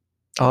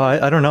 Oh,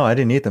 I don't know. I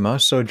didn't eat them. I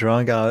was so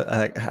drunk.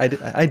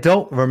 I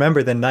don't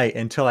remember the night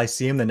until I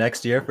see him the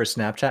next year for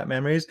Snapchat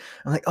memories.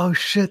 I'm like, oh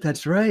shit,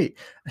 that's right.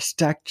 I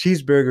stacked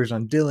cheeseburgers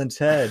on Dylan's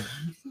head.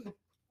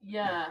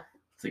 Yeah.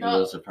 It's like a little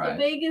The surprise.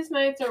 Vegas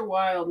nights are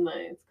wild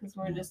nights because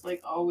we're just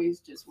like always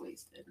just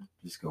wasted.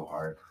 Just go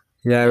hard.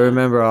 Yeah, I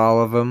remember all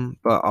of them,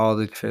 but all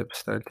the trips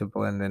start to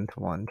blend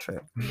into one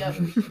trip. Yep.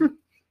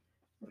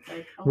 It's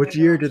like, oh Which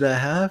my year gosh, did that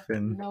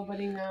happen?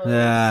 Nobody knows.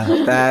 Yeah,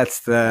 that's That's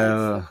the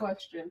the.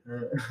 question.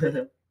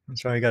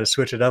 That's why you got to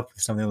switch it up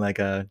with something like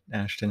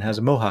Ashton has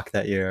a mohawk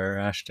that year, or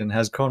Ashton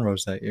has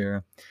cornrows that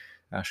year.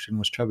 Ashton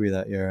was chubby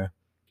that year.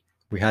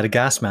 We had a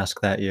gas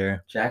mask that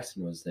year.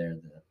 Jackson was there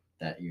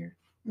that year.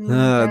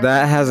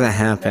 That hasn't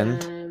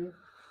happened.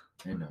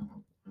 I know.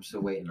 I'm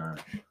still waiting on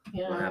it. What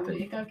Yeah,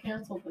 happened? it got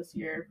canceled this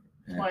year.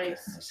 Yeah,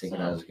 Twice, I was thinking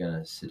so. I was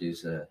gonna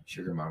seduce a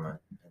sugar mama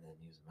and then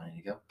use a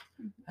money to go.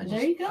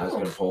 There you I was go.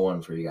 gonna pull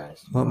one for you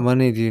guys. What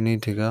money do you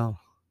need to go?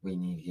 We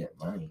need to get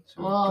money. So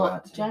we go Well,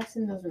 out to,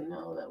 Jackson doesn't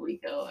know that we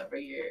go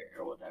every year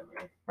or whatever.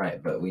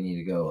 right, but we need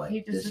to go He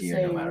like just this is year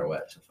no saying- matter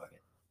what. So fuck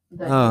it.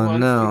 That Oh, he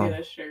wants no. to get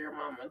a sugar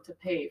mama to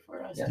pay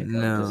for us Yeah, to go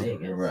no. to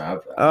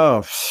Vegas.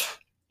 Oh,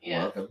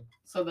 Yeah, Welcome.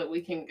 so that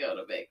we can go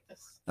to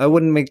Vegas. I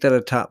wouldn't make that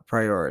a top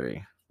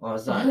priority. Well,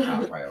 it's not a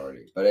top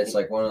priority, but it's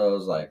like one of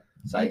those like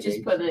He side just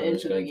gigs. put it I'm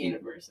just into gonna the keep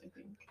universe, I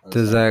think. on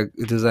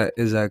the side.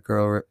 Is that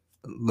girl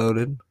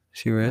loaded?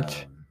 She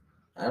rich?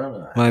 I don't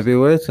know. Might be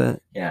worth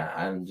it. Yeah,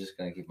 I'm just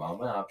gonna keep all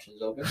my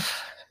options open.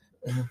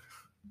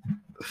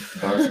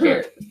 I'm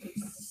scared.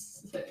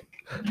 Sick.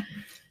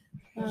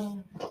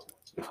 Oh,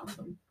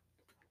 awesome.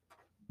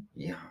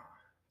 Yeah.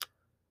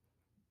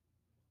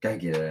 Gotta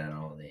get it at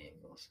all the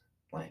angles.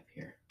 Life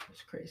here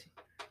is crazy.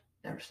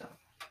 Never stop.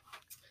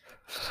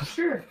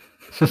 Sure.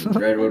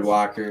 Redwood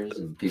walkers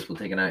and people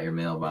taking out your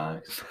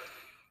mailbox.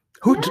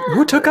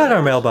 Who took out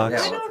our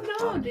mailbox? I Yeah. don't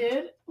know,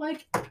 dude.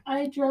 Like,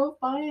 I drove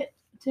by it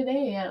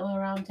today at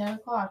around 10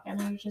 o'clock, and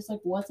I was just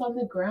like, what's on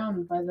the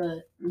ground by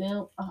the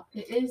mail?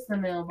 It is the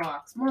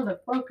mailbox.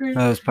 Motherfuckers.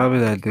 Oh, it's probably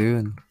that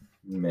dude.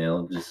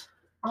 Mail just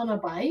On a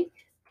bike?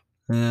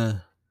 Yeah.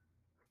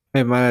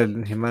 He might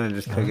have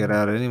just took it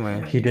out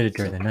anyway. He did it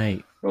during the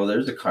night. well,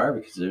 there's a car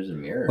because there's a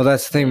mirror. Well,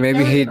 that's the thing. There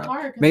Maybe was he a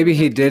car 'cause maybe there was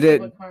he a did piece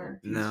of it. a car.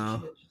 Piece of No.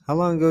 shit. How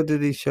long ago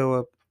did he show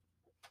up?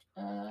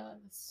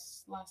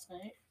 This last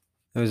night.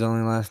 It was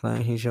only last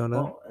night he showed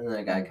up. Oh, and then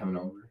a guy coming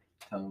over,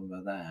 tell him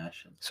about that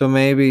Ashton. So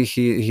maybe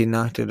he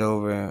knocked it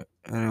over and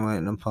he went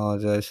and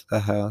apologized to the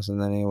house,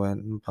 and then he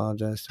went and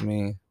apologized to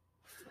me,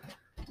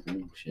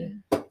 Ooh, shit.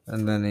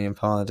 and then he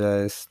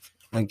apologized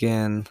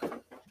again.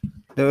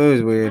 It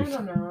was I weird.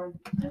 don't know.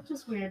 That's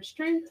just weird.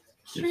 Strange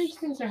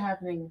things are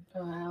happening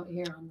out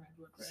here on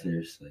Redwood Road.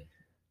 Seriously.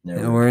 And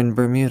Never we're in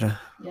Bermuda.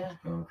 Yeah,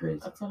 going crazy.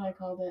 that's what I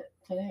called it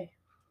today.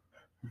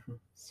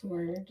 So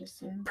we're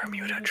just in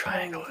Bermuda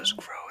Triangle is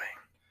growing.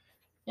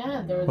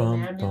 Yeah, there was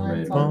Bum, an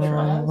ambulance bum, on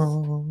the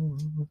bus.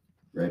 bum.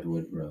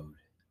 Redwood Road.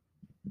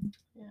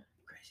 Yeah.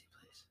 Crazy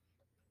place.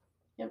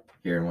 Yep.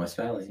 Here in West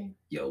Valley. Crazy.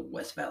 Yo,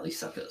 West Valley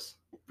suckers.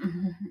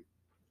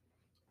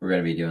 We're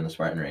gonna be doing the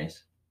Spartan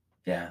race.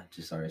 Yeah,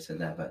 just already said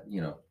that, but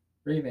you know,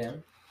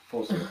 revamp,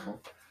 full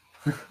circle.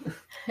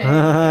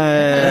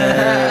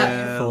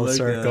 Yeah, Full look at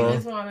circle. him. He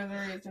just wanted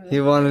a reason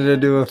He wanted to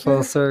do a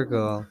full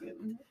circle.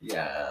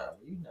 Yeah,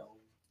 you know.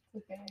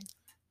 Okay.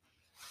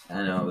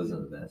 I know it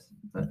wasn't the best,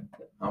 but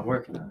I'm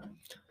working on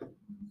it.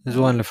 It's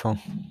wonderful.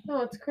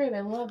 No, it's great. I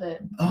love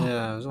it.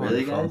 Yeah, it was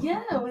really, wonderful. guys?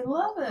 Yeah, we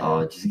love it.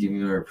 Oh, just give me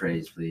more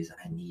praise, please.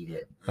 I need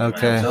it.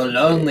 Okay. I'm so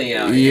lonely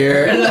out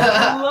You're- here.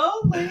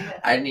 Lonely.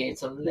 I need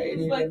some lady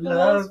It's to like the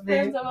love most me.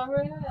 friends I've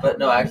ever had. But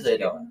no, I'm actually, I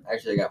just don't.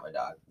 Actually, I got my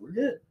dog. We're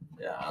good.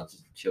 Yeah, I'll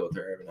just chill with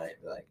her every night.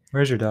 And be like,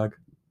 Where's your dog?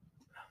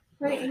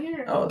 kidding. Right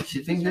here. oh,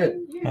 she's been She's good.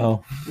 right here.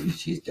 Oh,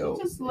 She's dope.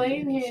 She's just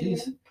laying here.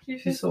 She's dude. She's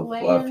she's just so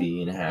laying,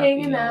 fluffy and happy.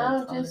 hanging all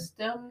the out, time. just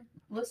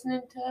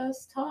listening to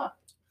us talk.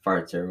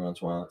 Farts every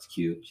once in a while. It's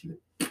cute. She's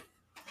like,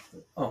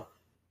 oh,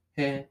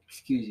 hey,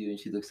 excuse you, and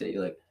she looks at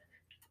you like,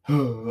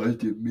 oh, I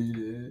didn't mean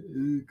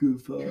it. Good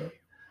fart.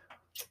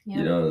 Yeah.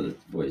 You know the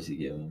voice you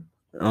give him.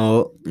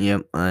 Oh,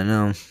 yep, I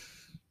know.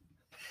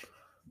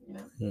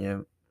 Yeah.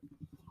 Yep.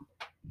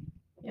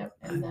 Yep.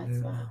 And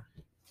that's that.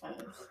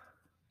 That is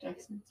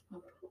Jackson's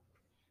pup.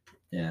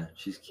 Yeah,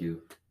 she's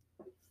cute.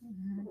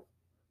 Mm-hmm.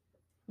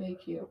 Very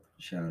cute.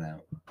 Shout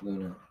out,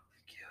 Luna.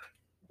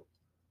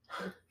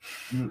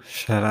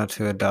 Shout out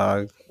to a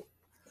dog.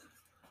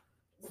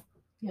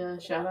 Yeah.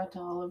 Shout out to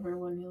Oliver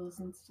when he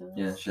listens to this.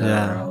 Yeah, shout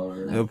Yeah. out all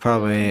over. He'll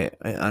probably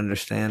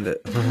understand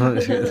it.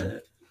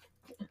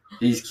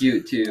 He's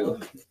cute too.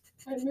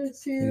 I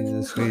miss He's you.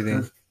 a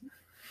sweetie.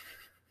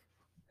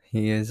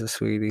 He is a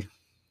sweetie.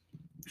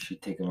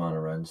 Should take him on a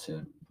run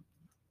soon.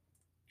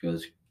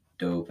 Goes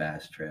dope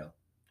ass trail.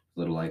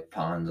 Little like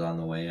ponds on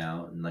the way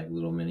out and like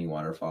little mini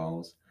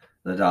waterfalls.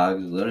 The dog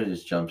literally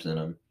just jumps in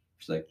them.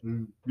 She's like,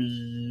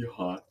 me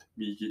hot,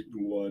 me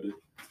getting water.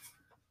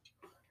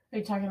 Are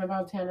you talking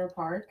about Tanner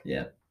Park?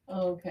 Yeah,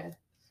 Oh, okay.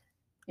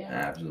 Yeah,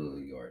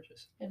 absolutely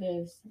gorgeous. it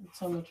is. It's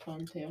so much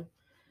fun too.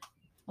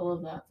 I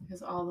love that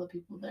because all the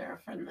people there are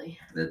friendly.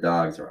 The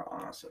dogs are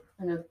awesome.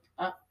 And it,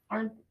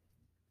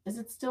 is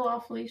it still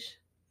off leash?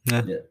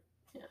 Yeah. Yeah.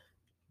 Yeah.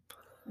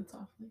 It's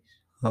off leash.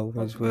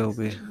 Always will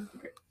be.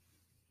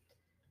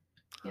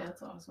 Yeah,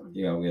 it's awesome.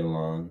 You all get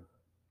along.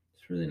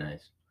 It's really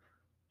nice.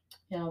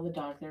 Yeah, all the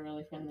dogs are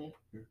really friendly.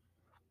 Hmm.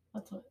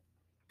 That's what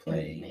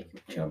Play, make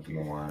it jump in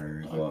the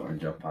water, go up and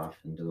jump off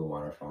into the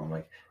waterfall. I'm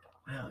like,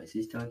 wow, is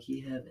this doggy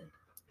heaven?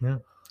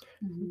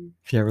 Mm-hmm.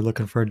 if you're ever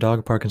looking for a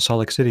dog park in Salt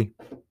Lake City,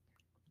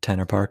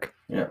 Tanner Park.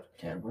 Yeah,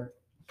 can't work.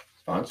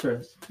 Sponsor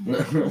us.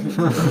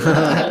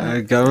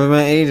 A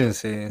government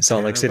agency.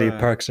 Salt Lake City Stand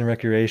by. Parks and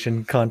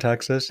Recreation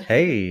contacts us.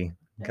 Hey,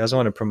 you guys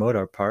want to promote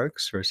our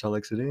parks for Salt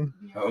Lake City?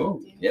 Oh,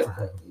 yep,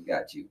 we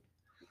got you.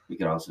 We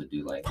could also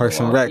do like Parks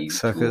and Milwaukee, Rec,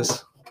 suckers. Tool.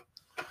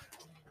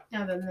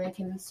 Yeah, then they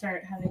can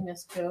start having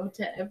us go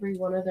to every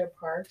one of their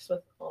parks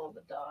with all the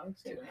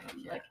dogs. You know,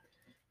 Yeah. like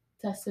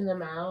testing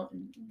them out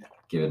and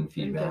Giving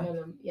feedback.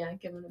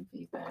 giving them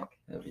feedback.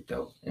 That'd be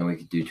dope. And we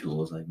could do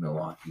tools like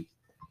Milwaukee.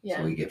 Yeah.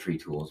 So we get free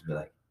tools and be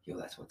like, yo,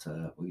 that's what's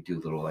up. We do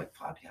little like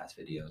podcast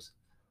videos.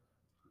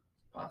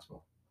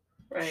 Possible.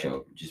 Right.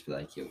 Show, just be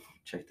like, yo,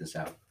 check this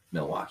out.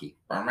 Milwaukee.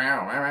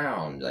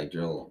 Like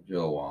drill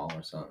a wall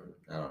or something.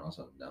 I don't know,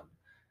 something dumb.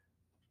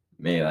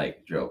 Maybe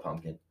like drill a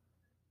pumpkin.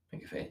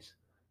 Make a face.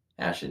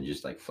 Ashton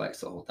just like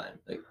flex the whole time.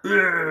 Like,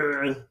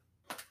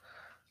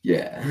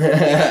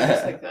 yeah.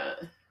 Just like that.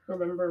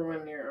 Remember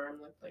when your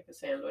arm looked like a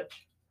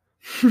sandwich?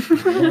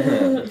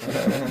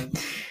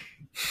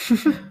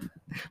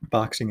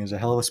 Boxing is a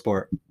hell of a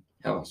sport.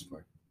 Hell of a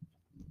sport.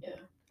 Yeah.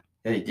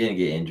 Yeah, he didn't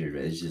get injured,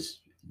 but it's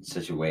just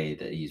such a way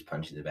that he's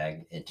punching the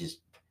bag. It just,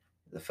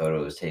 the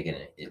photo was taken,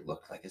 it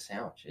looked like a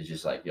sandwich. It's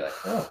just like, you're like,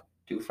 oh,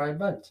 2 fried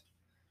buns.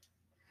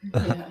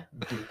 Yeah.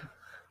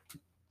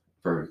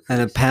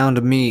 And a pound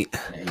of meat.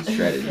 Yeah, he's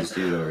shredded. This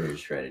dude over here is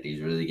shredded.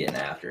 He's really getting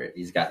after it.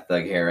 He's got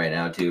thug hair right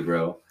now too,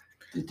 bro.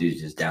 This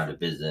dude's just down to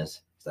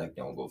business. He's like,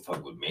 don't go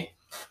fuck with me.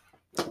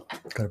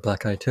 Got a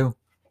black eye too.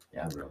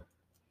 Yeah, bro.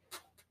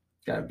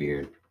 Got a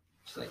beard.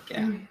 Just like,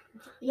 yeah.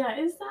 Yeah,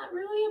 is that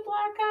really a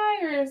black eye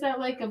or is that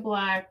like a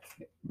black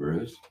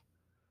Bruce?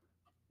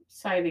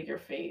 side of your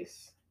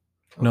face?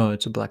 No,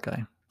 it's a black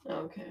eye.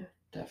 Okay.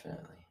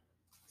 Definitely.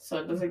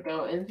 So does it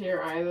go into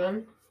your eye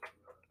then?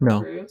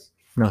 No, Bruise?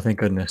 no, thank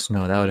goodness.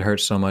 No, that would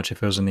hurt so much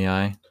if it was in the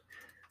eye.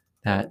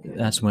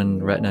 That's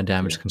when retina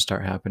damage can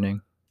start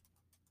happening.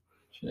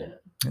 Shit.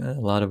 A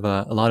lot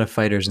of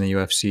fighters in the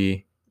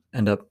UFC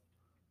end up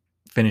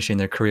finishing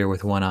their career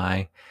with one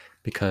eye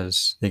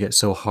because they get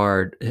so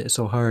hard they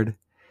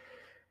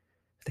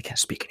can't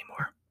speak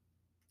anymore.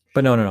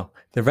 But no,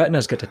 the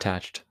retinas get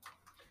detached.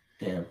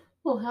 Damn.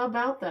 Well, how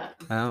about that?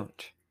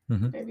 Ouch.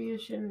 Maybe you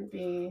shouldn't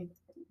be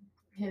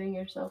hitting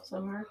yourself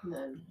so hard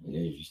then.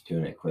 You're just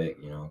doing it quick,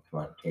 you know.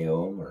 Come on,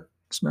 KO him or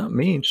It's not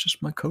me. It's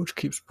just my coach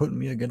keeps putting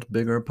me against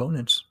bigger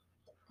opponents.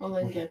 Well,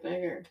 then get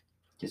bigger.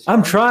 get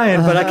I'm stronger. trying,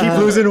 but I keep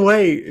losing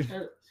weight.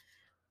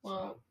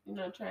 Well, you're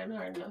not trying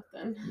hard enough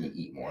then. You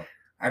eat more.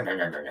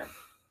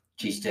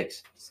 Cheese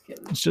sticks. Just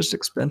kidding. It's just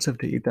expensive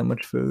to eat that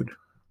much food.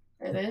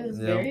 It is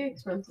Yeah. very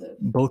expensive.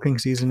 Bulking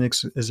season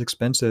is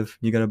expensive.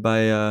 You gotta buy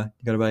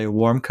a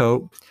warm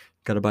coat.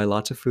 Gotta buy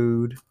lots of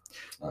food.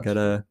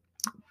 Gotta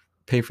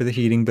pay for the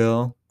heating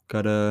bill.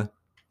 Gotta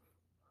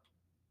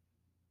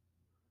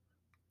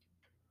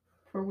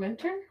For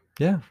winter?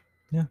 yeah.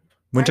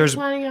 Winter's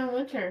planning on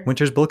winter.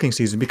 Winter's bulking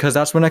season because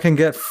that's when I can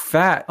get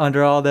fat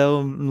under all the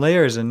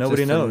layers and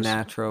nobody Just knows. the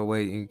natural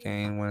weight you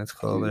gain when it's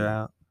colder Dude.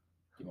 out.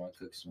 You want to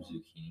cook some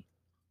zucchini?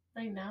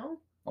 Right now?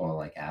 Or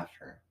like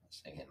after? I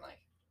was thinking like,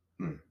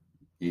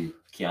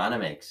 Kiana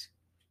makes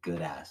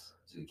good ass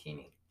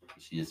zucchini.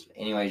 She just,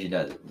 anyway, she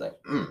does it. Like,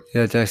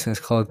 Yeah, Jackson,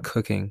 it's called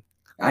cooking.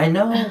 I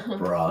know,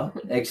 bruh.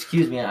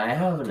 Excuse me, I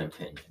have an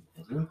opinion.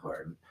 It's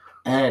important.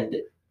 And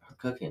her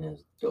cooking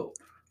is dope.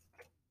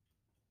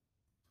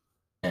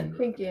 And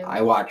Thank you.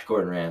 I watch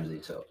Gordon Ramsay,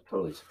 so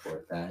totally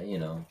support that, you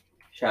know.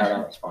 Shout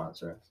out,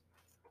 sponsor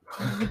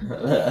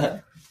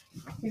us.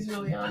 He's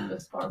really on the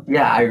sponsor.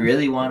 Yeah, I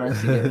really want us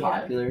to get Yeah.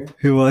 popular.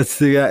 He wants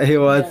to Yeah.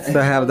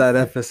 have that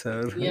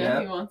episode. Yeah,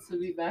 Yeah. he wants to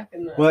be back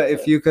in the. What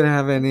if you could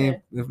have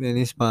any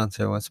Okay.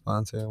 sponsor? What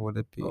sponsor would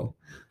it be? Oh.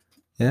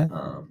 Yeah?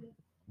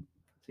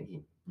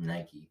 Thinking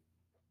Nike.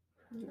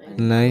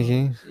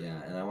 Nike?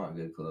 Yeah, and I want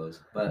good clothes,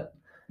 but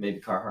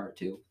maybe Carhartt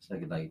too, so I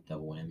could like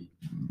double whammy.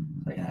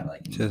 So I can have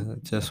like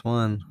Just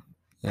one.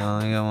 You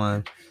only got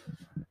one.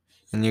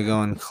 And you're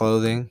going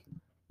clothing?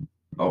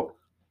 oh,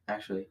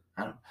 actually,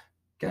 I don't.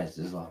 Guys,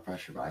 there's a lot of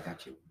pressure, but I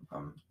got you.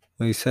 Well,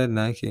 you said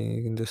Nike.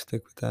 You can just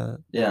stick with that.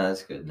 Yeah,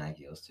 that's good.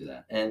 Nike, let's do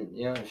that. And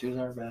you know, shoes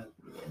aren't bad,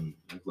 and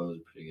the clothes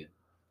are pretty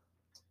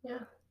good.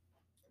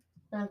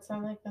 That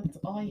sounds like that's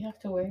all you have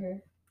to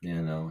wear.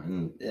 Yeah, no,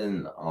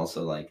 and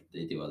also like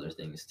they do other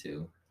things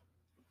too.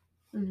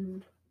 Mm-hmm.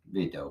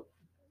 Be dope.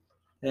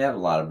 They have a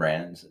lot of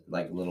brands,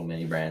 like little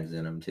mini brands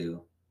in them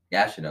too.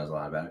 Gasha knows a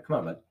lot about it. Come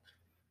on, bud.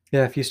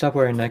 Yeah, if you stop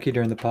wearing Nike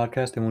during the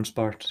podcast, they won't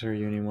sponsor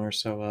you anymore.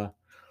 So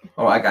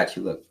Oh, I got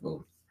you. Look,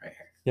 boom, right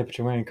here. yeah, but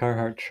you're wearing a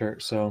Carhartt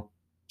shirt, so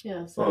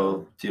Yeah, so,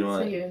 Oh, do you know so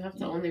what? you have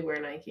to only wear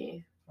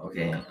Nike.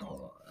 Okay,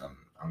 well,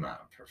 I'm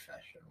not a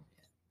professional.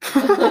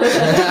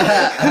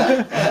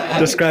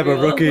 describe a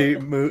True. rookie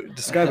move.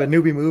 Describe a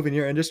newbie move in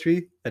your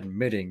industry.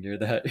 Admitting you're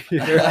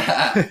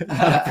not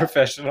a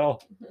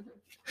professional.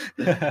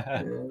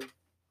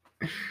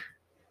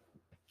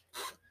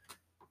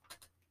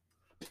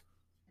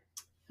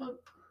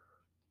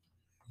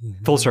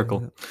 Full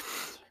circle.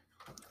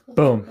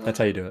 Boom. That's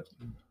how you do it.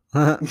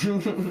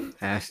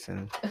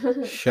 Ashton.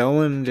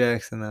 Showing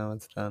Jackson how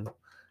it's done.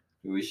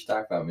 We should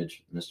talk about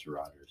Mr.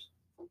 Rogers.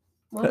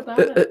 What about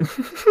it?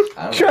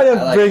 I don't Try know.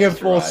 to I like bring it Mr.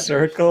 full Rogers.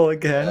 circle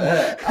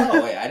again.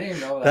 Oh wait, I didn't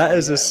know that. That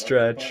is a What the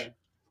stretch. fuck?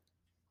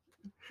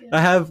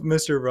 I have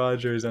Mr.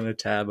 Rogers on a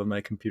tab on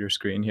my computer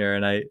screen here,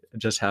 and I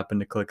just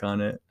happened to click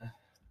on it.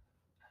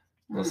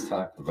 Let's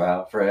talk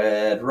about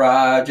Fred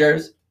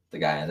Rogers, the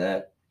guy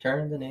that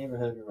turned the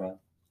neighborhood around.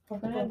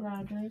 Fred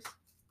Rogers.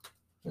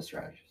 Mr.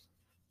 Rogers.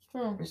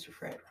 Oh, Mr.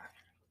 Fred.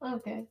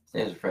 okay. His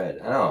name is Fred.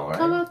 I know, How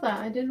right? about that?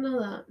 I didn't know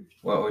that.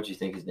 What would you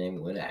think his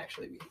name would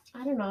actually be?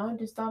 I don't know. I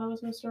just thought it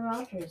was Mr.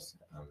 Rogers.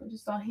 I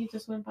just thought he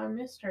just went by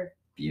Mr.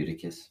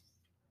 Beauticus.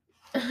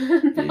 No.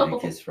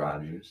 Beauticus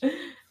Rogers.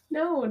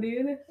 No,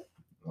 dude.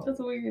 Well, That's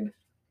weird.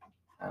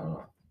 I don't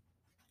know.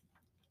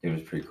 It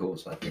was pretty cool,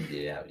 so I think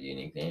he'd have a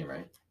unique name,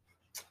 right?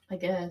 I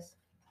guess.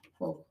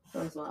 Whoa,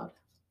 that was loud.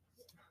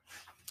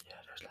 Yeah,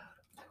 there's loud.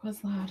 That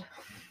was loud.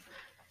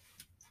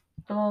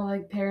 I'm all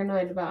like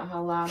paranoid about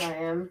how loud I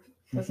am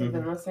because I've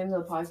been listening to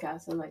the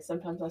podcast and like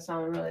sometimes I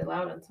sound really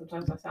loud and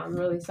sometimes I sound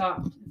really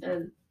soft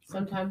and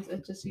sometimes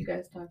it's just you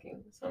guys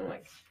talking. So I'm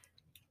like,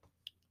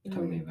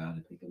 Tell me about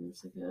it. I'm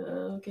just like,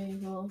 okay,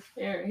 well,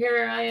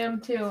 here I am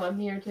too. I'm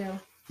here too.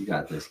 You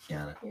got this,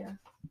 Kiana. Yeah.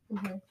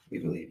 Okay. We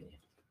believe in you.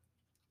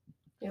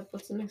 Yep.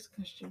 What's the next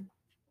question?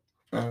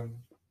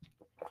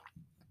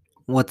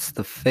 What's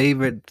the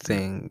favorite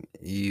thing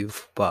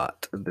you've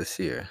bought this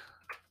year?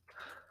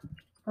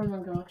 Oh my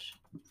gosh.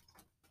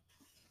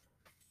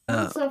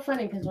 It's so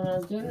funny because when I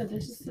was doing the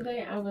dishes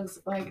today, I was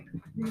like,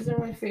 these are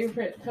my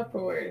favorite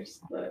Tupperwares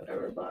that I've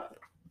ever bought.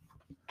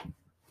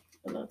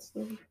 And that's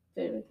the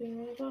favorite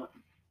thing I bought.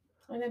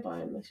 I didn't buy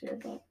them this year,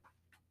 but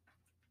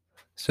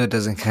So it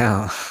doesn't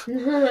count.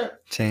 it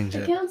Change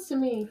it. counts to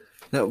me.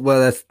 No,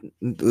 well,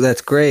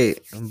 that's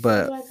great, What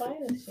but did I buy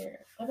this year?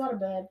 I bought a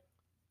bed.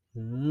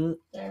 Mm,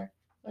 There.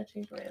 I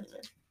changed my answer.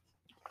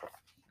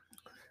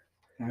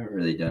 I haven't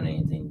really done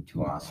anything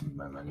too awesome with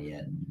my money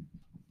yet.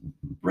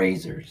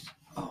 Razors.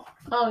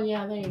 Oh,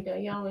 yeah, there you go.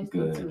 You always need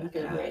Good. some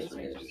good ass razors.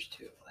 razors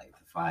too. Like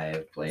the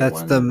 5-blade that's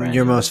ones, the brand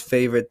your new most ones.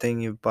 favorite thing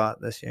you've bought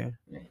this year.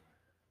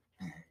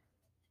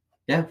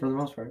 Yeah, for the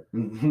most part.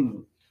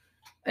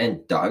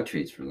 And dog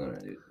treats for Luna,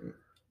 dude.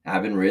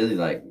 I've been really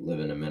like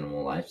living a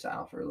minimal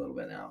lifestyle for a little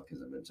bit now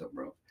because I've been so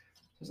broke.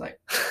 It's like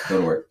go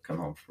to work, come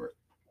home for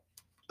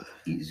work,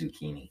 eat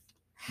zucchini.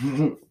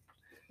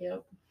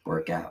 Yep.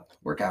 Work out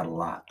a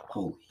lot.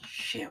 Holy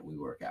shit, we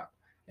work out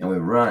and we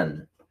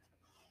run,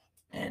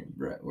 and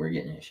we're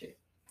getting in shape.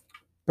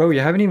 Bro, you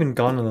haven't even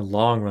gone on the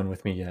long run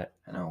with me yet.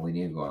 I know we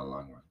need to go on a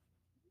long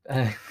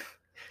run.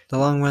 The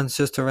long run's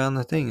just around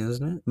the thing,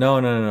 isn't it?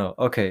 No.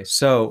 Okay,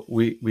 so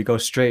we go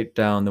straight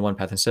down the one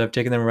path. Instead of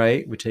taking them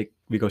right,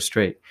 we go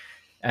straight.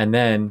 And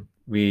then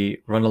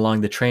we run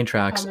along the train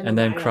tracks many and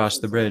then miles cross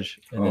is the it? bridge.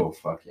 And then, Oh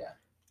fuck yeah!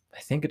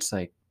 I think it's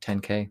like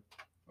 10K.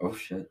 Oh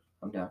shit,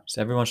 I'm down.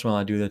 So every once in a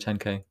while I do the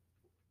 10K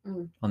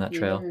on that You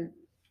trail. didn't,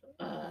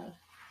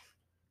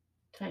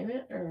 time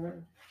it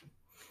or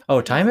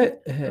Oh, time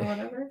it? or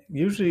whatever?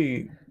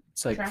 Usually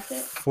it's like Track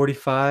it?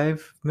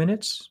 45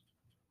 minutes.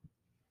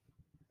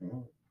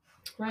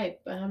 Right,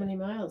 but how many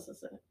miles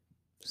is it?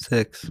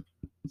 6.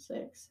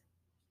 6.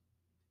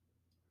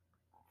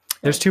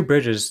 There's 2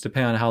 bridges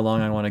depending on how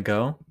long I want to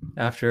go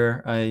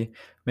after I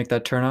make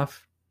that turn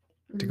off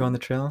to go on the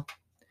trail.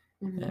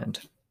 Mhm. And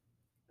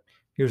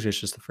usually it's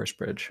just the first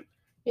bridge.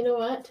 You know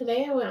what?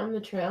 Today I went on the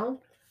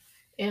trail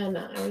and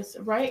I was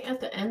right at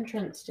the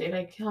entrance, dude.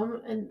 I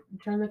come and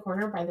turn the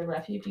corner by the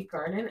refugee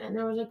garden and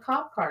there was a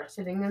cop car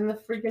sitting in the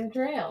freaking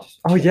trail.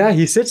 Oh yeah,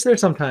 he sits there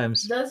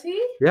sometimes. Does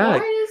he? Yeah, Why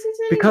is he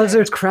sitting because there?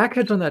 there's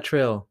crackheads on that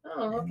trail.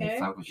 Oh, And they okay.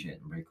 fuck with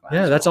shit and break glass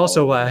Yeah, that's all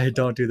also over why the I place.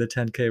 don't do the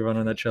 10K run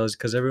on that trail, is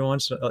because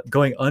everyone's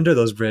going under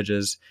those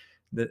bridges.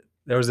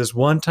 There was this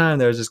one time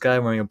there was this guy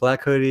wearing a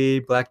black hoodie,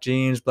 black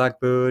jeans, black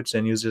boots,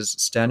 and he was just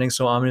standing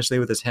so ominously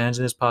with his hands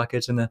in his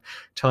pockets in the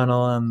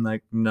tunnel. I'm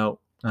like, no,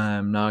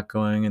 I'm not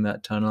going in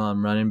that tunnel.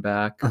 I'm running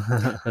back.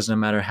 Doesn't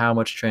matter how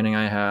much training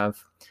I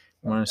have.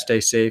 You want to stay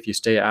safe, you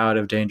stay out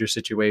of dangerous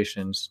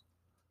situations.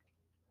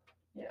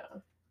 Yeah.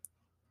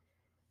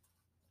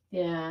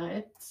 Yeah,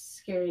 it's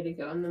scary to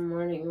go in the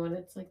morning when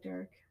it's like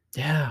dark.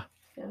 Yeah.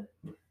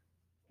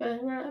 But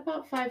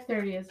about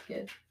 5:30 is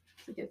good.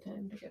 It's a good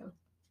time to go.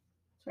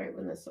 It's right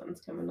when the sun's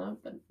coming up,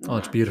 but Oh,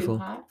 it's not beautiful.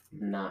 too hot,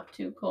 not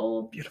too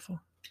cold, Beautiful.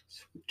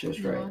 Just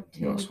right. not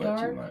You don't too sweat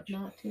dark, too much.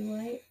 not too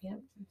light. Yep,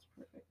 that's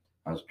perfect.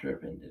 I was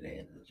dripping today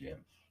into the gym.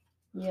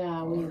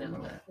 Yeah, we Oh,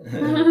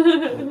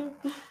 know.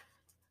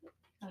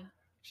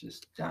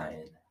 Just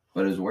dying,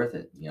 but it was worth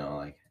it. You know,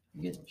 like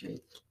I'm getting in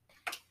shape.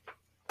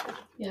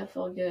 Yeah, it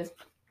felt good.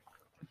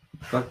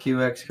 Fuck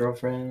you,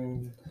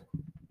 ex-girlfriend.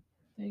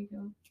 There you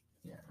go.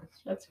 Yeah,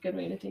 That's a good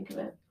way to think of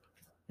it.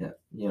 yeah.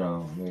 You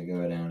know, I'm gonna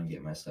go down and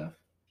get my stuff,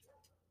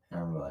 and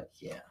I'm like,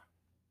 yeah,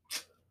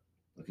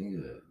 looking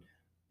good.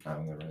 Now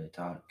I'm gonna really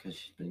talk because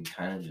she's been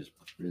kind of just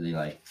really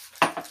like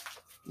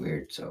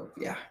weird. So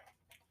yeah,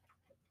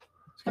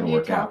 it's Have gonna you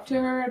work out. talked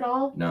to her at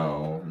all?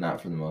 No,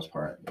 not for the most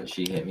part. But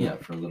she hit me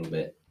up for a little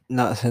bit,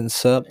 Not since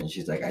sup. and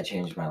she's like, I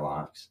changed my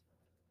locks.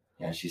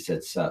 Yeah, she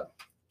said sup.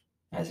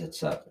 I said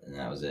sup, and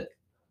that was it.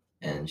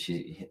 And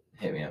she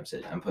hit me up and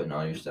said, I'm putting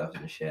all your stuff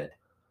in the shed.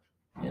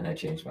 And I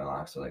changed my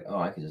locks. So like, oh,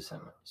 I could just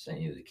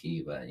send you the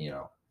key, but you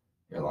know,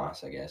 you're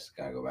lost, I guess.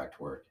 Gotta go back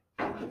to work.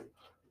 That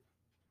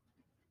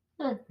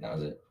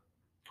was it.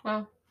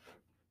 Wow.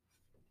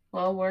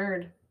 Well,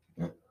 word.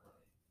 Yeah.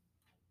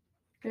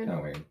 Good. Kind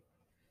of weird.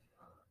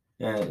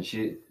 Yeah,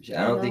 she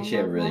I don't think she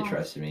ever really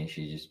trusted me.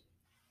 She just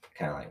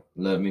kind of like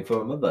love me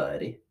for my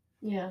buddy.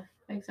 Yeah,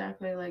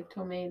 exactly like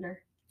tomato.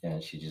 Yeah,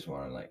 and she just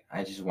wanted like,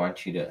 I just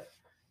want you to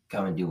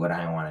come and do what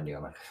I want to do.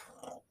 I'm like,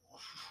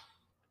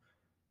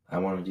 I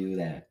want to do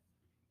that,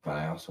 but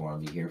I also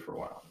want to be here for a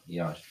while. You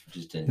know,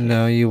 just didn't.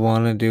 No, you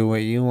want to do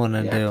what you want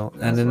to Yeah, do.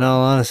 that's And in what-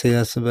 all honesty,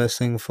 that's the best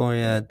thing for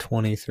you at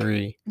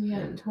 23. Yeah,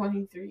 And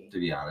 23. To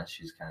be honest,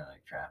 she's kind of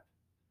like trapped.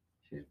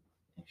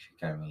 She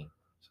kind of mean.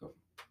 So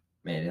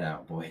made it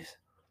out, boys.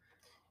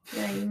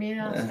 Yeah, you made it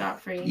out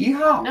scot free.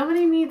 Yeah.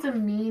 Nobody needs a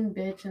mean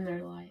bitch in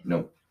their life.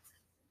 Nope.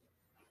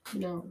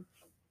 No.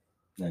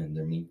 And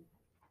they're mean.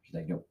 She's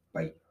like, nope,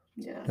 bye.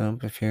 Yeah.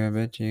 Nope, if you're a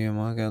bitch, you can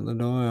walk out the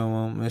door. I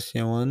won't miss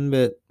you one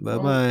bit. Bye Oh,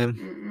 bye.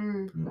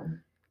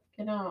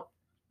 Get out.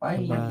 Bye.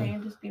 Why Bye.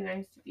 can't you just be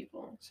nice to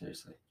people?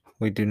 Seriously,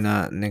 We do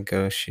not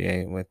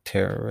negotiate with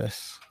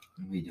terrorists.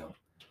 we don't.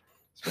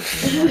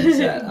 Especially the ones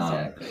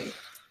that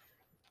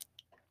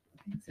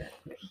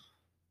Exactly.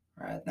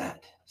 are at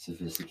that It's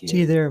sophisticated.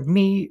 either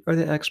me or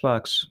the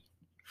Xbox.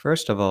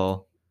 First of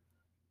all,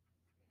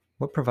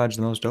 what provides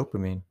the most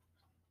dopamine?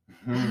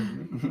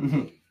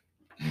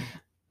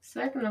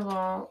 Second of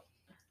all,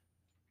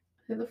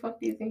 who the fuck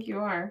do you think you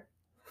are?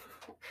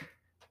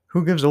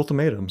 Who gives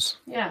ultimatums?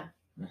 Yeah.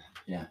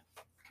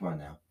 Come on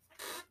now.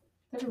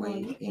 Everyone,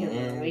 you We can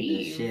in the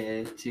leave.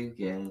 shed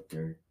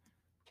together.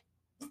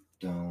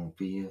 Don't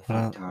be a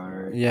Well,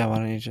 fucktard. yeah, why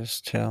don't you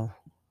just chill?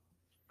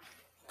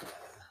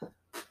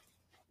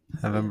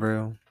 Have a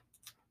brew.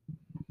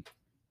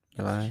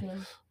 Relax. Chill. Have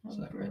a Suck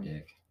my brew.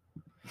 dick.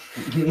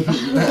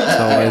 It's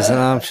always an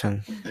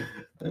option.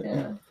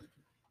 Yeah.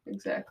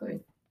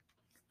 Exactly.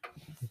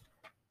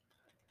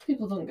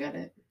 People don't get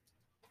it.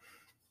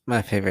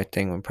 My favorite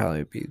thing would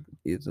probably be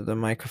either the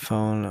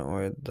microphone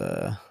or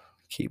the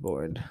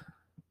keyboard.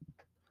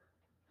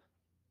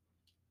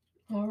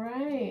 All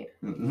right.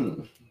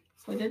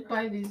 We did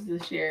buy these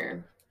this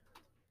year.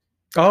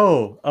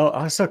 Oh,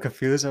 I was so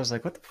confused. I was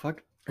like, what the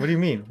fuck? What do you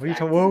mean? Back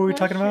to What the were we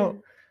talking about?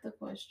 question. The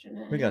question.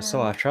 at We got so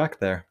hand. off track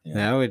there.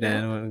 Yeah, we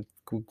did.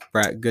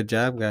 Good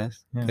job,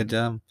 guys. Yeah. Good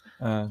job.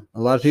 Uh, A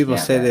lot of people Yeah,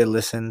 say that- they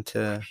listen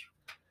to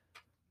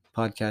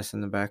podcasts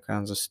in the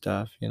backgrounds of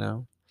stuff, you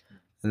know?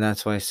 And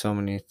that's why so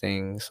many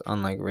things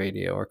on like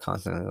radio are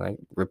constantly like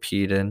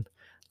repeated.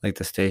 Like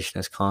the station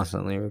is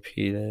constantly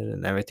repeated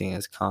and everything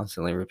is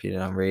constantly repeated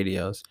on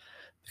radios.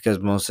 Because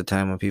most of the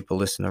time when people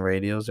listen to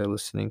radios, they're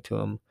listening to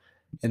them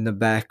in the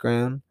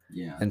background.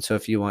 Yeah. And so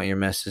if you want your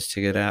message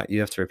to get out, you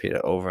have to repeat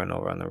it over and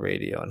over on the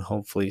radio. And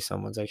hopefully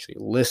someone's actually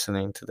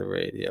listening to the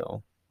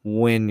radio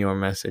when your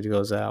message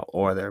goes out,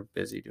 or they're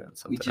busy doing We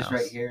something just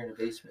else. right here in the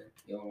basement,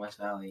 in West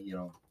Valley,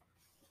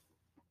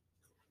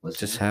 listen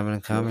Just to having a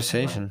it.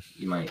 conversation.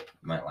 You might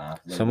laugh.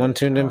 a little Someone bit.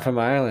 tuned in from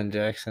Ireland,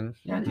 Jackson.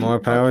 Yeah, dude, More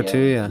fuck power yeah, to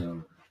you.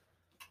 know.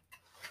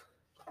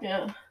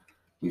 Yeah.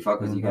 We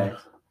fuck with you Mhm. guys.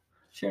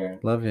 Share.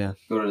 Love you.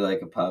 Go to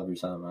like a pub or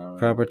something. I don't know.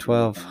 Proper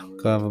 12.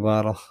 Go have a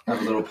bottle.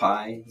 Have a little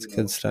pie. It's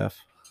good stuff.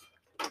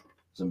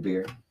 Some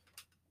beer.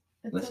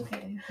 It's Listen.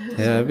 okay.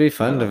 Yeah, it'd be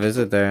fun to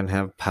visit there and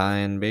have pie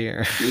and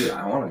beer. Dude,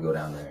 I want to go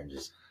down there and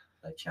just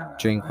like chow out.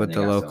 Drink with They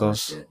the got so much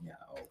locals. shit. Yeah.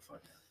 Oh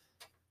fuck.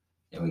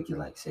 Yeah. And we could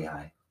like say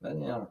hi, but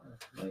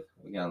like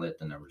we gotta let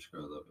the numbers grow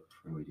a little bit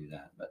before we do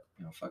that. But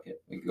fuck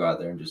it. We could go out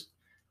there and just.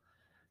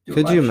 Do a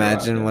Could live you show out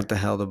imagine there. what the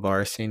hell the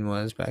bar scene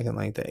was back in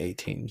like the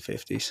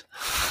 1850s?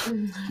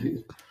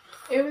 Dude,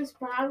 It was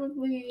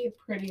probably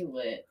pretty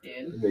lit,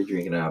 dude. they're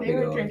drinking out They big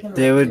were old. drinking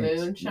They like would-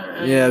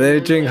 moonshine. Yeah, they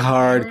would drink and, like,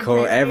 they were hardcore.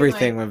 drinking,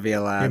 Everything like, would be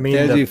allowed. You mean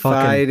There'd the be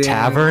fucking fighting.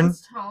 tavern?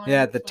 everyone's tolerance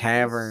Yeah, the was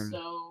tavern.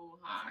 So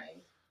high.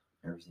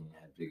 Everything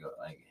had big old,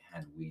 like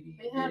had weedy.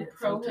 They they had didn't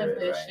filter it, right?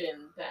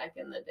 prohibition back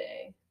in the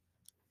day.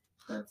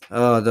 That's-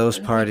 Oh, those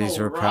and parties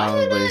people were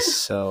probably rioted.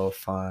 so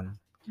fun.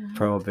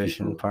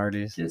 Prohibition People-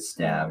 parties. Get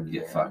stabbed,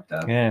 get fucked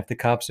up. yeah, if the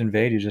cops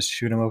invade, you just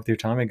shoot them up with your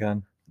Tommy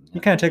gun. You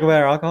can't take away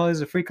our alcohol.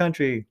 It's a free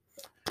country.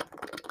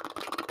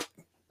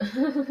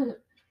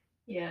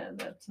 Yeah,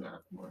 that's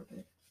not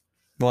morbid.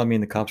 Well, I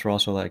mean, the cops were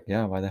also like,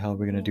 yeah, why the hell are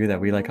we going to do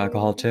that? We like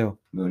alcohol too.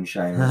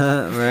 Moonshiners.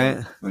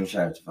 Right?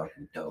 Moonshiners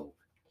fucking dope.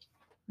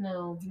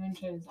 No,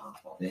 moonshine is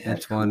awful. They had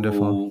It's cool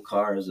wonderful.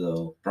 cars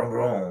though. Vroom,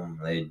 vroom.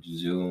 They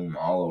zoom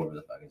all over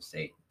the fucking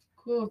state.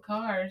 Cool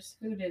cars.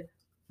 Who did?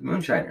 The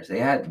Moonshiners. They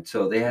had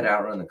to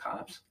outrun the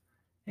cops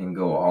and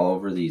go all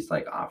over these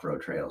like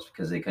off-road trails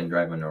because they couldn't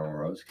drive on normal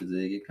roads because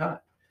they get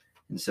caught.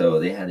 And so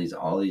they had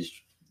all these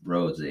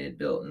roads they had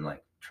built and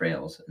like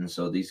trails, and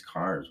so these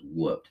cars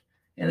whooped,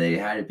 and they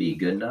had to be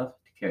good enough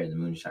to carry the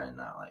moonshine,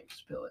 not like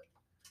spill it.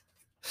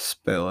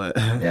 Spill it.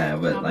 Yeah,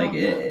 but How like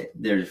about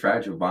there's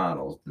fragile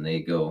bottles and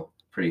they go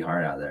pretty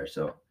hard out there.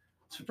 So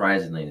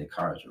surprisingly, the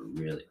cars were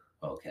really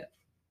well kept.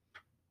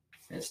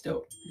 And it's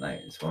dope. Like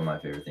it's one of my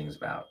favorite things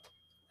about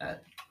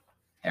that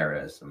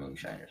era is the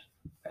moonshiners.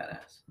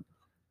 Badass.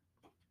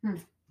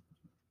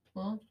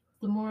 Well,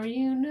 the more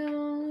you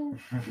know.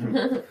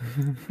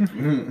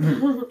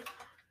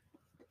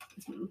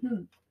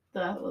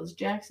 That was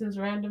Jackson's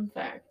random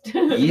fact.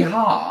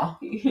 Yeehaw!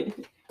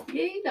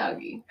 Yay,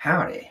 doggy.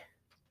 Howdy.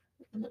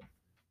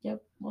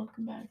 Yep,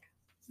 welcome back.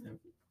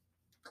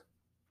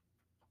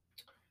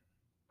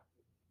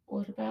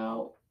 What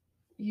about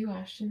you,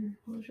 Ashton?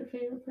 What was your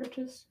favorite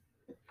purchase?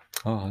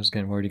 Oh, I was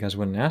getting worried you guys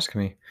wouldn't ask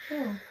me.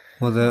 Oh,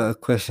 Well, the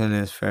question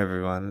is for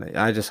everyone.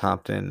 I just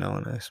hopped in. No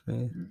one asked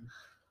me.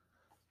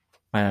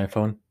 My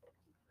iPhone.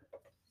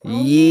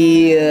 Oh,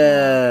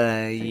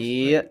 Yeah. Face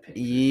Yeah. pretty picture.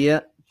 Yeah.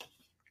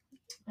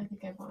 I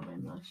think I bought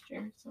mine last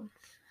year. So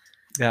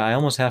Yeah, I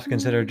almost half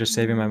considered just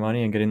saving my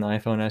money and getting the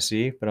iPhone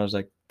SE, but I was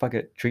like, fuck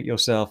it, treat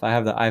yourself. I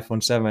have the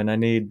iPhone 7. I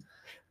need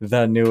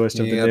the newest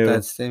of You the got new.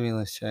 that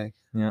stimulus check.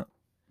 yep.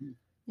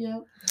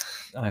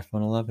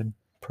 iPhone 11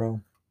 Pro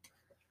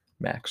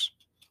Max.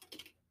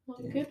 Well,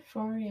 good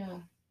for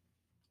you.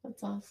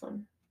 That's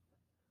awesome.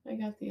 I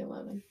got the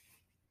 11.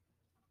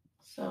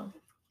 So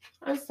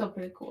I'm still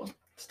pretty cool.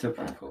 Still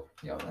pretty cool.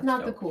 Yo, that's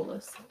Not the dope.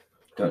 coolest.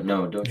 Don't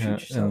shoot Yeah,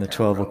 yourself. and the down,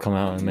 12 will bro. come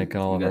out and You- make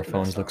all you of got our the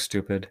phones best look stuff.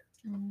 stupid.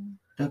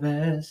 The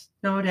best,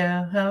 no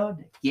doubt.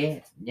 Yeah,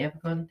 never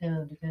gonna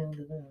down.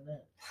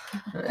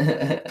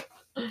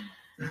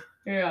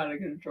 You're out of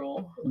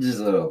control. Just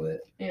a little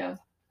bit. Yeah.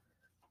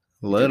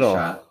 We took a Little.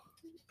 shot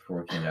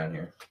before we came down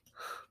here.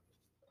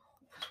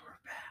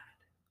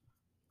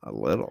 A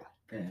little.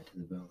 Bad to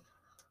the bone.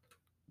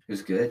 It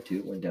was good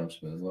too. Went down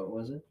smooth. What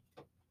was it?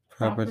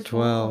 Proper Proper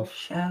 12.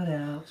 Shout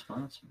out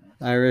sponsor.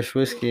 Irish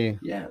whiskey.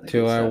 Yeah. the To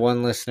good our stuff.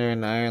 one listener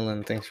in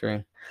Ireland. Thanks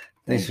for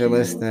Thank for you.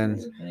 listening.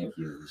 Thank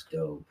you. It was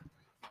dope.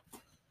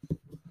 You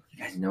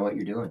guys know what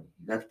you're doing.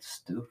 You got the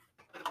stoof.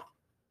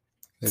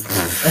 The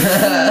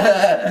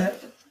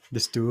stoof. The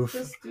stoof.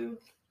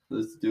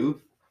 The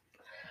stoof.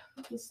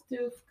 The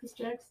stoof, because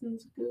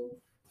Jackson's goof.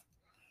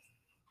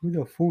 Who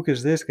the fuck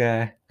is this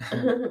guy?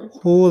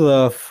 Who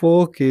the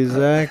fuck is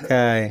that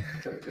guy?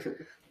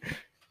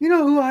 You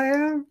know who I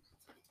am?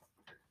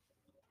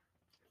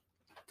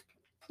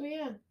 So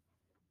yeah.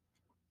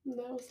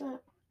 That was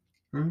that.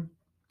 Hmm?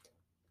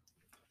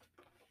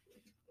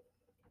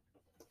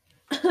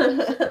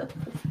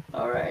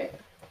 All right.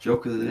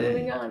 Joke of the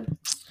Moving day. on.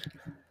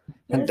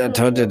 I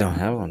told you I don't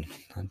have one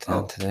until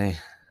Oh. today.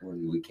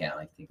 We can't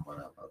like think one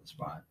up on the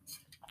spot.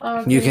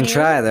 You can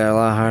try. They're a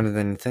lot harder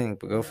than you think,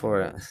 but go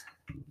for it.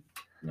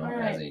 No one All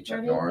has right, any Chuck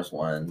ready? Norris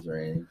ones or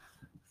anything.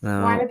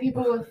 Why No. do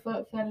people with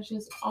foot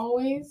fetishes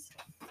always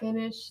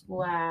finish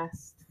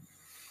last?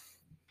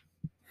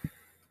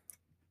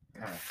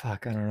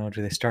 Fuck, I don't know.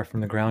 Do they start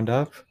from the ground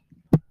up?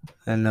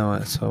 I know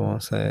it, so I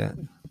won't say it.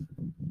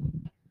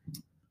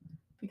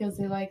 Because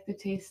they like the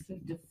taste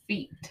of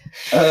defeat.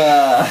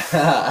 That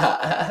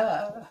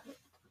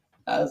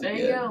was There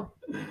good. you go.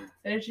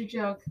 There's your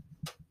joke.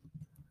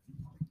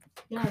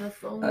 Yeah, that's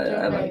the only I joke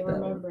I, like that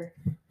one. remember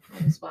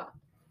on the spot.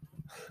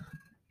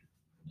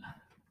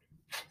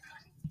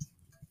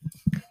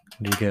 What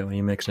do you get when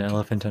you mix an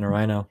elephant and a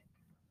rhino?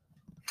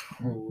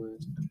 Hell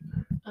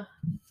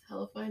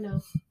if I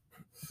know.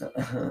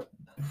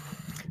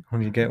 What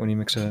do you get when you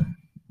mix a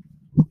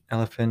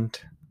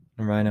elephant,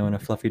 a rhino, and a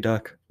fluffy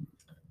duck?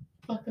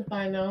 Fuck if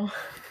I know.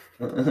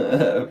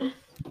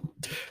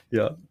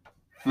 Yeah.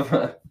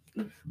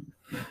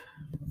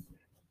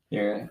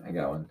 Here, I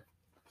got one.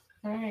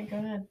 All right, go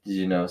ahead. Did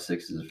you know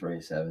 6 is afraid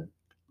of 7?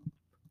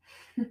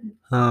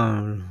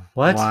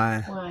 What?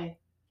 Why? Why?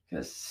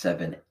 Because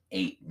 7,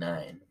 8,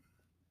 9.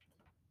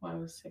 Why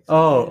was 6?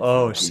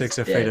 Oh, He's 6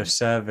 afraid dead. of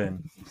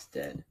 7. He's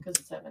dead.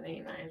 Because 7,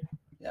 8, 9.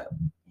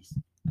 He's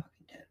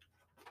fucking dead.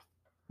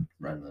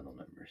 Run, little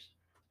numbers.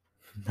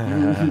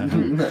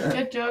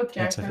 Good joke,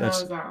 That's Jackson.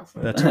 that's- that was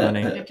awesome. That's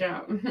funny. Good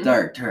job.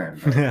 Dark turn.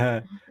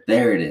 bro.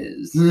 There it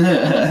is. You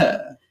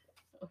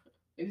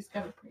just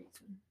gotta praise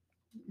him.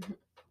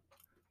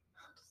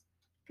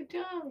 Good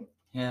job.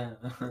 Yeah.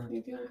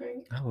 You're doing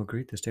great. I will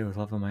greet this day with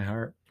love in my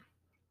heart.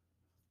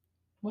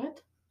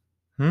 What?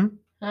 Hmm?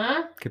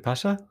 Huh? ¿Qué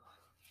pasa?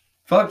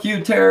 Fuck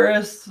you,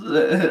 terrorists.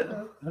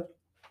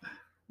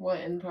 What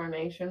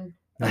incarnation?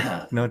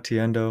 No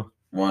tiendo.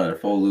 Wanted to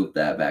full loop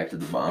that back to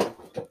the bomb.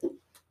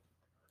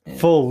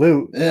 Full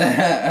loop.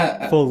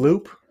 Yeah. Full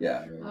loop?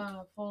 Yeah.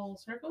 Full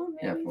circle,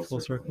 maybe? Yeah,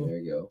 Full circle. There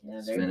you go.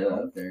 Yeah, there Spin you it go.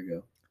 up. There you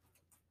go.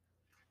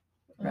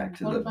 Back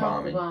to What the about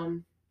bombing. the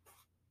bomb?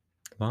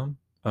 Bomb?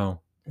 Oh,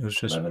 it was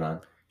just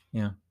Lebanon.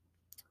 Yeah.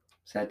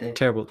 Sad day.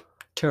 terrible,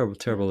 terrible,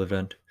 terrible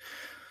event.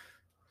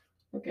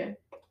 Okay.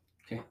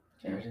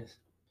 There it is.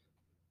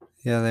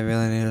 Yeah, they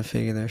really need to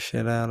figure their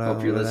shit out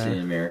Hope you're over listening,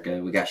 there.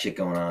 America. We got shit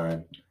going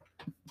on.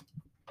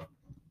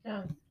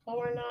 Yeah. Well,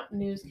 we're not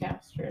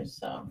newscasters,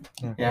 so.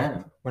 Yeah, I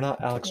know. We're not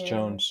Alex Yeah.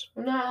 Jones.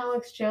 We're not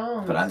Alex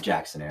Jones. But I'm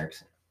Jackson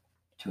Erickson.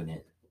 Tune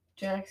in.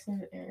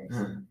 Jackson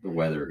Erickson. The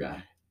weather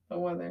guy. The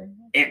weather.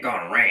 It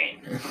gonna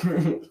rain.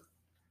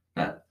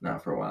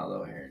 not for a while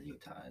though. Here in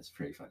Utah, it's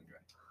pretty fucking dry.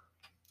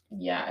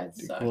 Yeah, it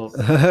sucks. Well,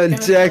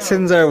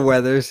 Jackson's our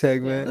weather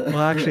segment. well,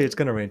 actually, it's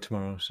gonna rain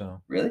tomorrow,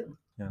 so. Really?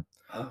 Yeah.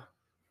 Oh,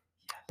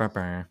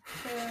 Bah-bah.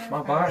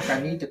 my gosh!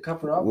 I need to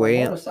cover up Wait.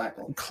 my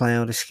motorcycle.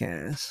 Cloudy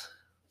skies.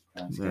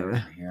 That's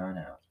good from here on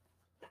out.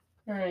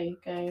 All right,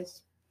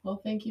 guys.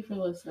 Well, thank you for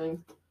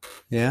listening.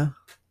 Yeah.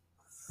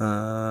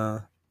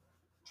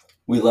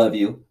 We love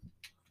you.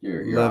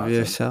 You're Love awesome.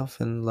 yourself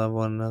and love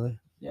one another.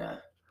 Yeah.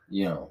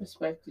 You know.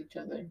 Respect each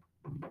other.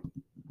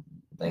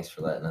 Thanks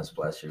for letting us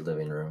bless your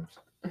living rooms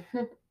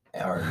or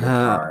your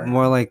car.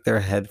 More like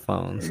their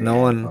headphones. Your No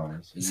one.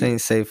 headphones. This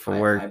ain't safe for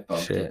work. I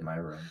bumped it Shit. in my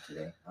room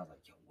today. I was like,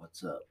 yo,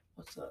 what's up?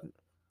 What's up?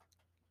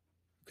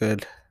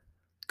 Good.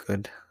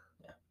 Good.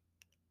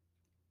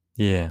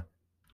 Yeah.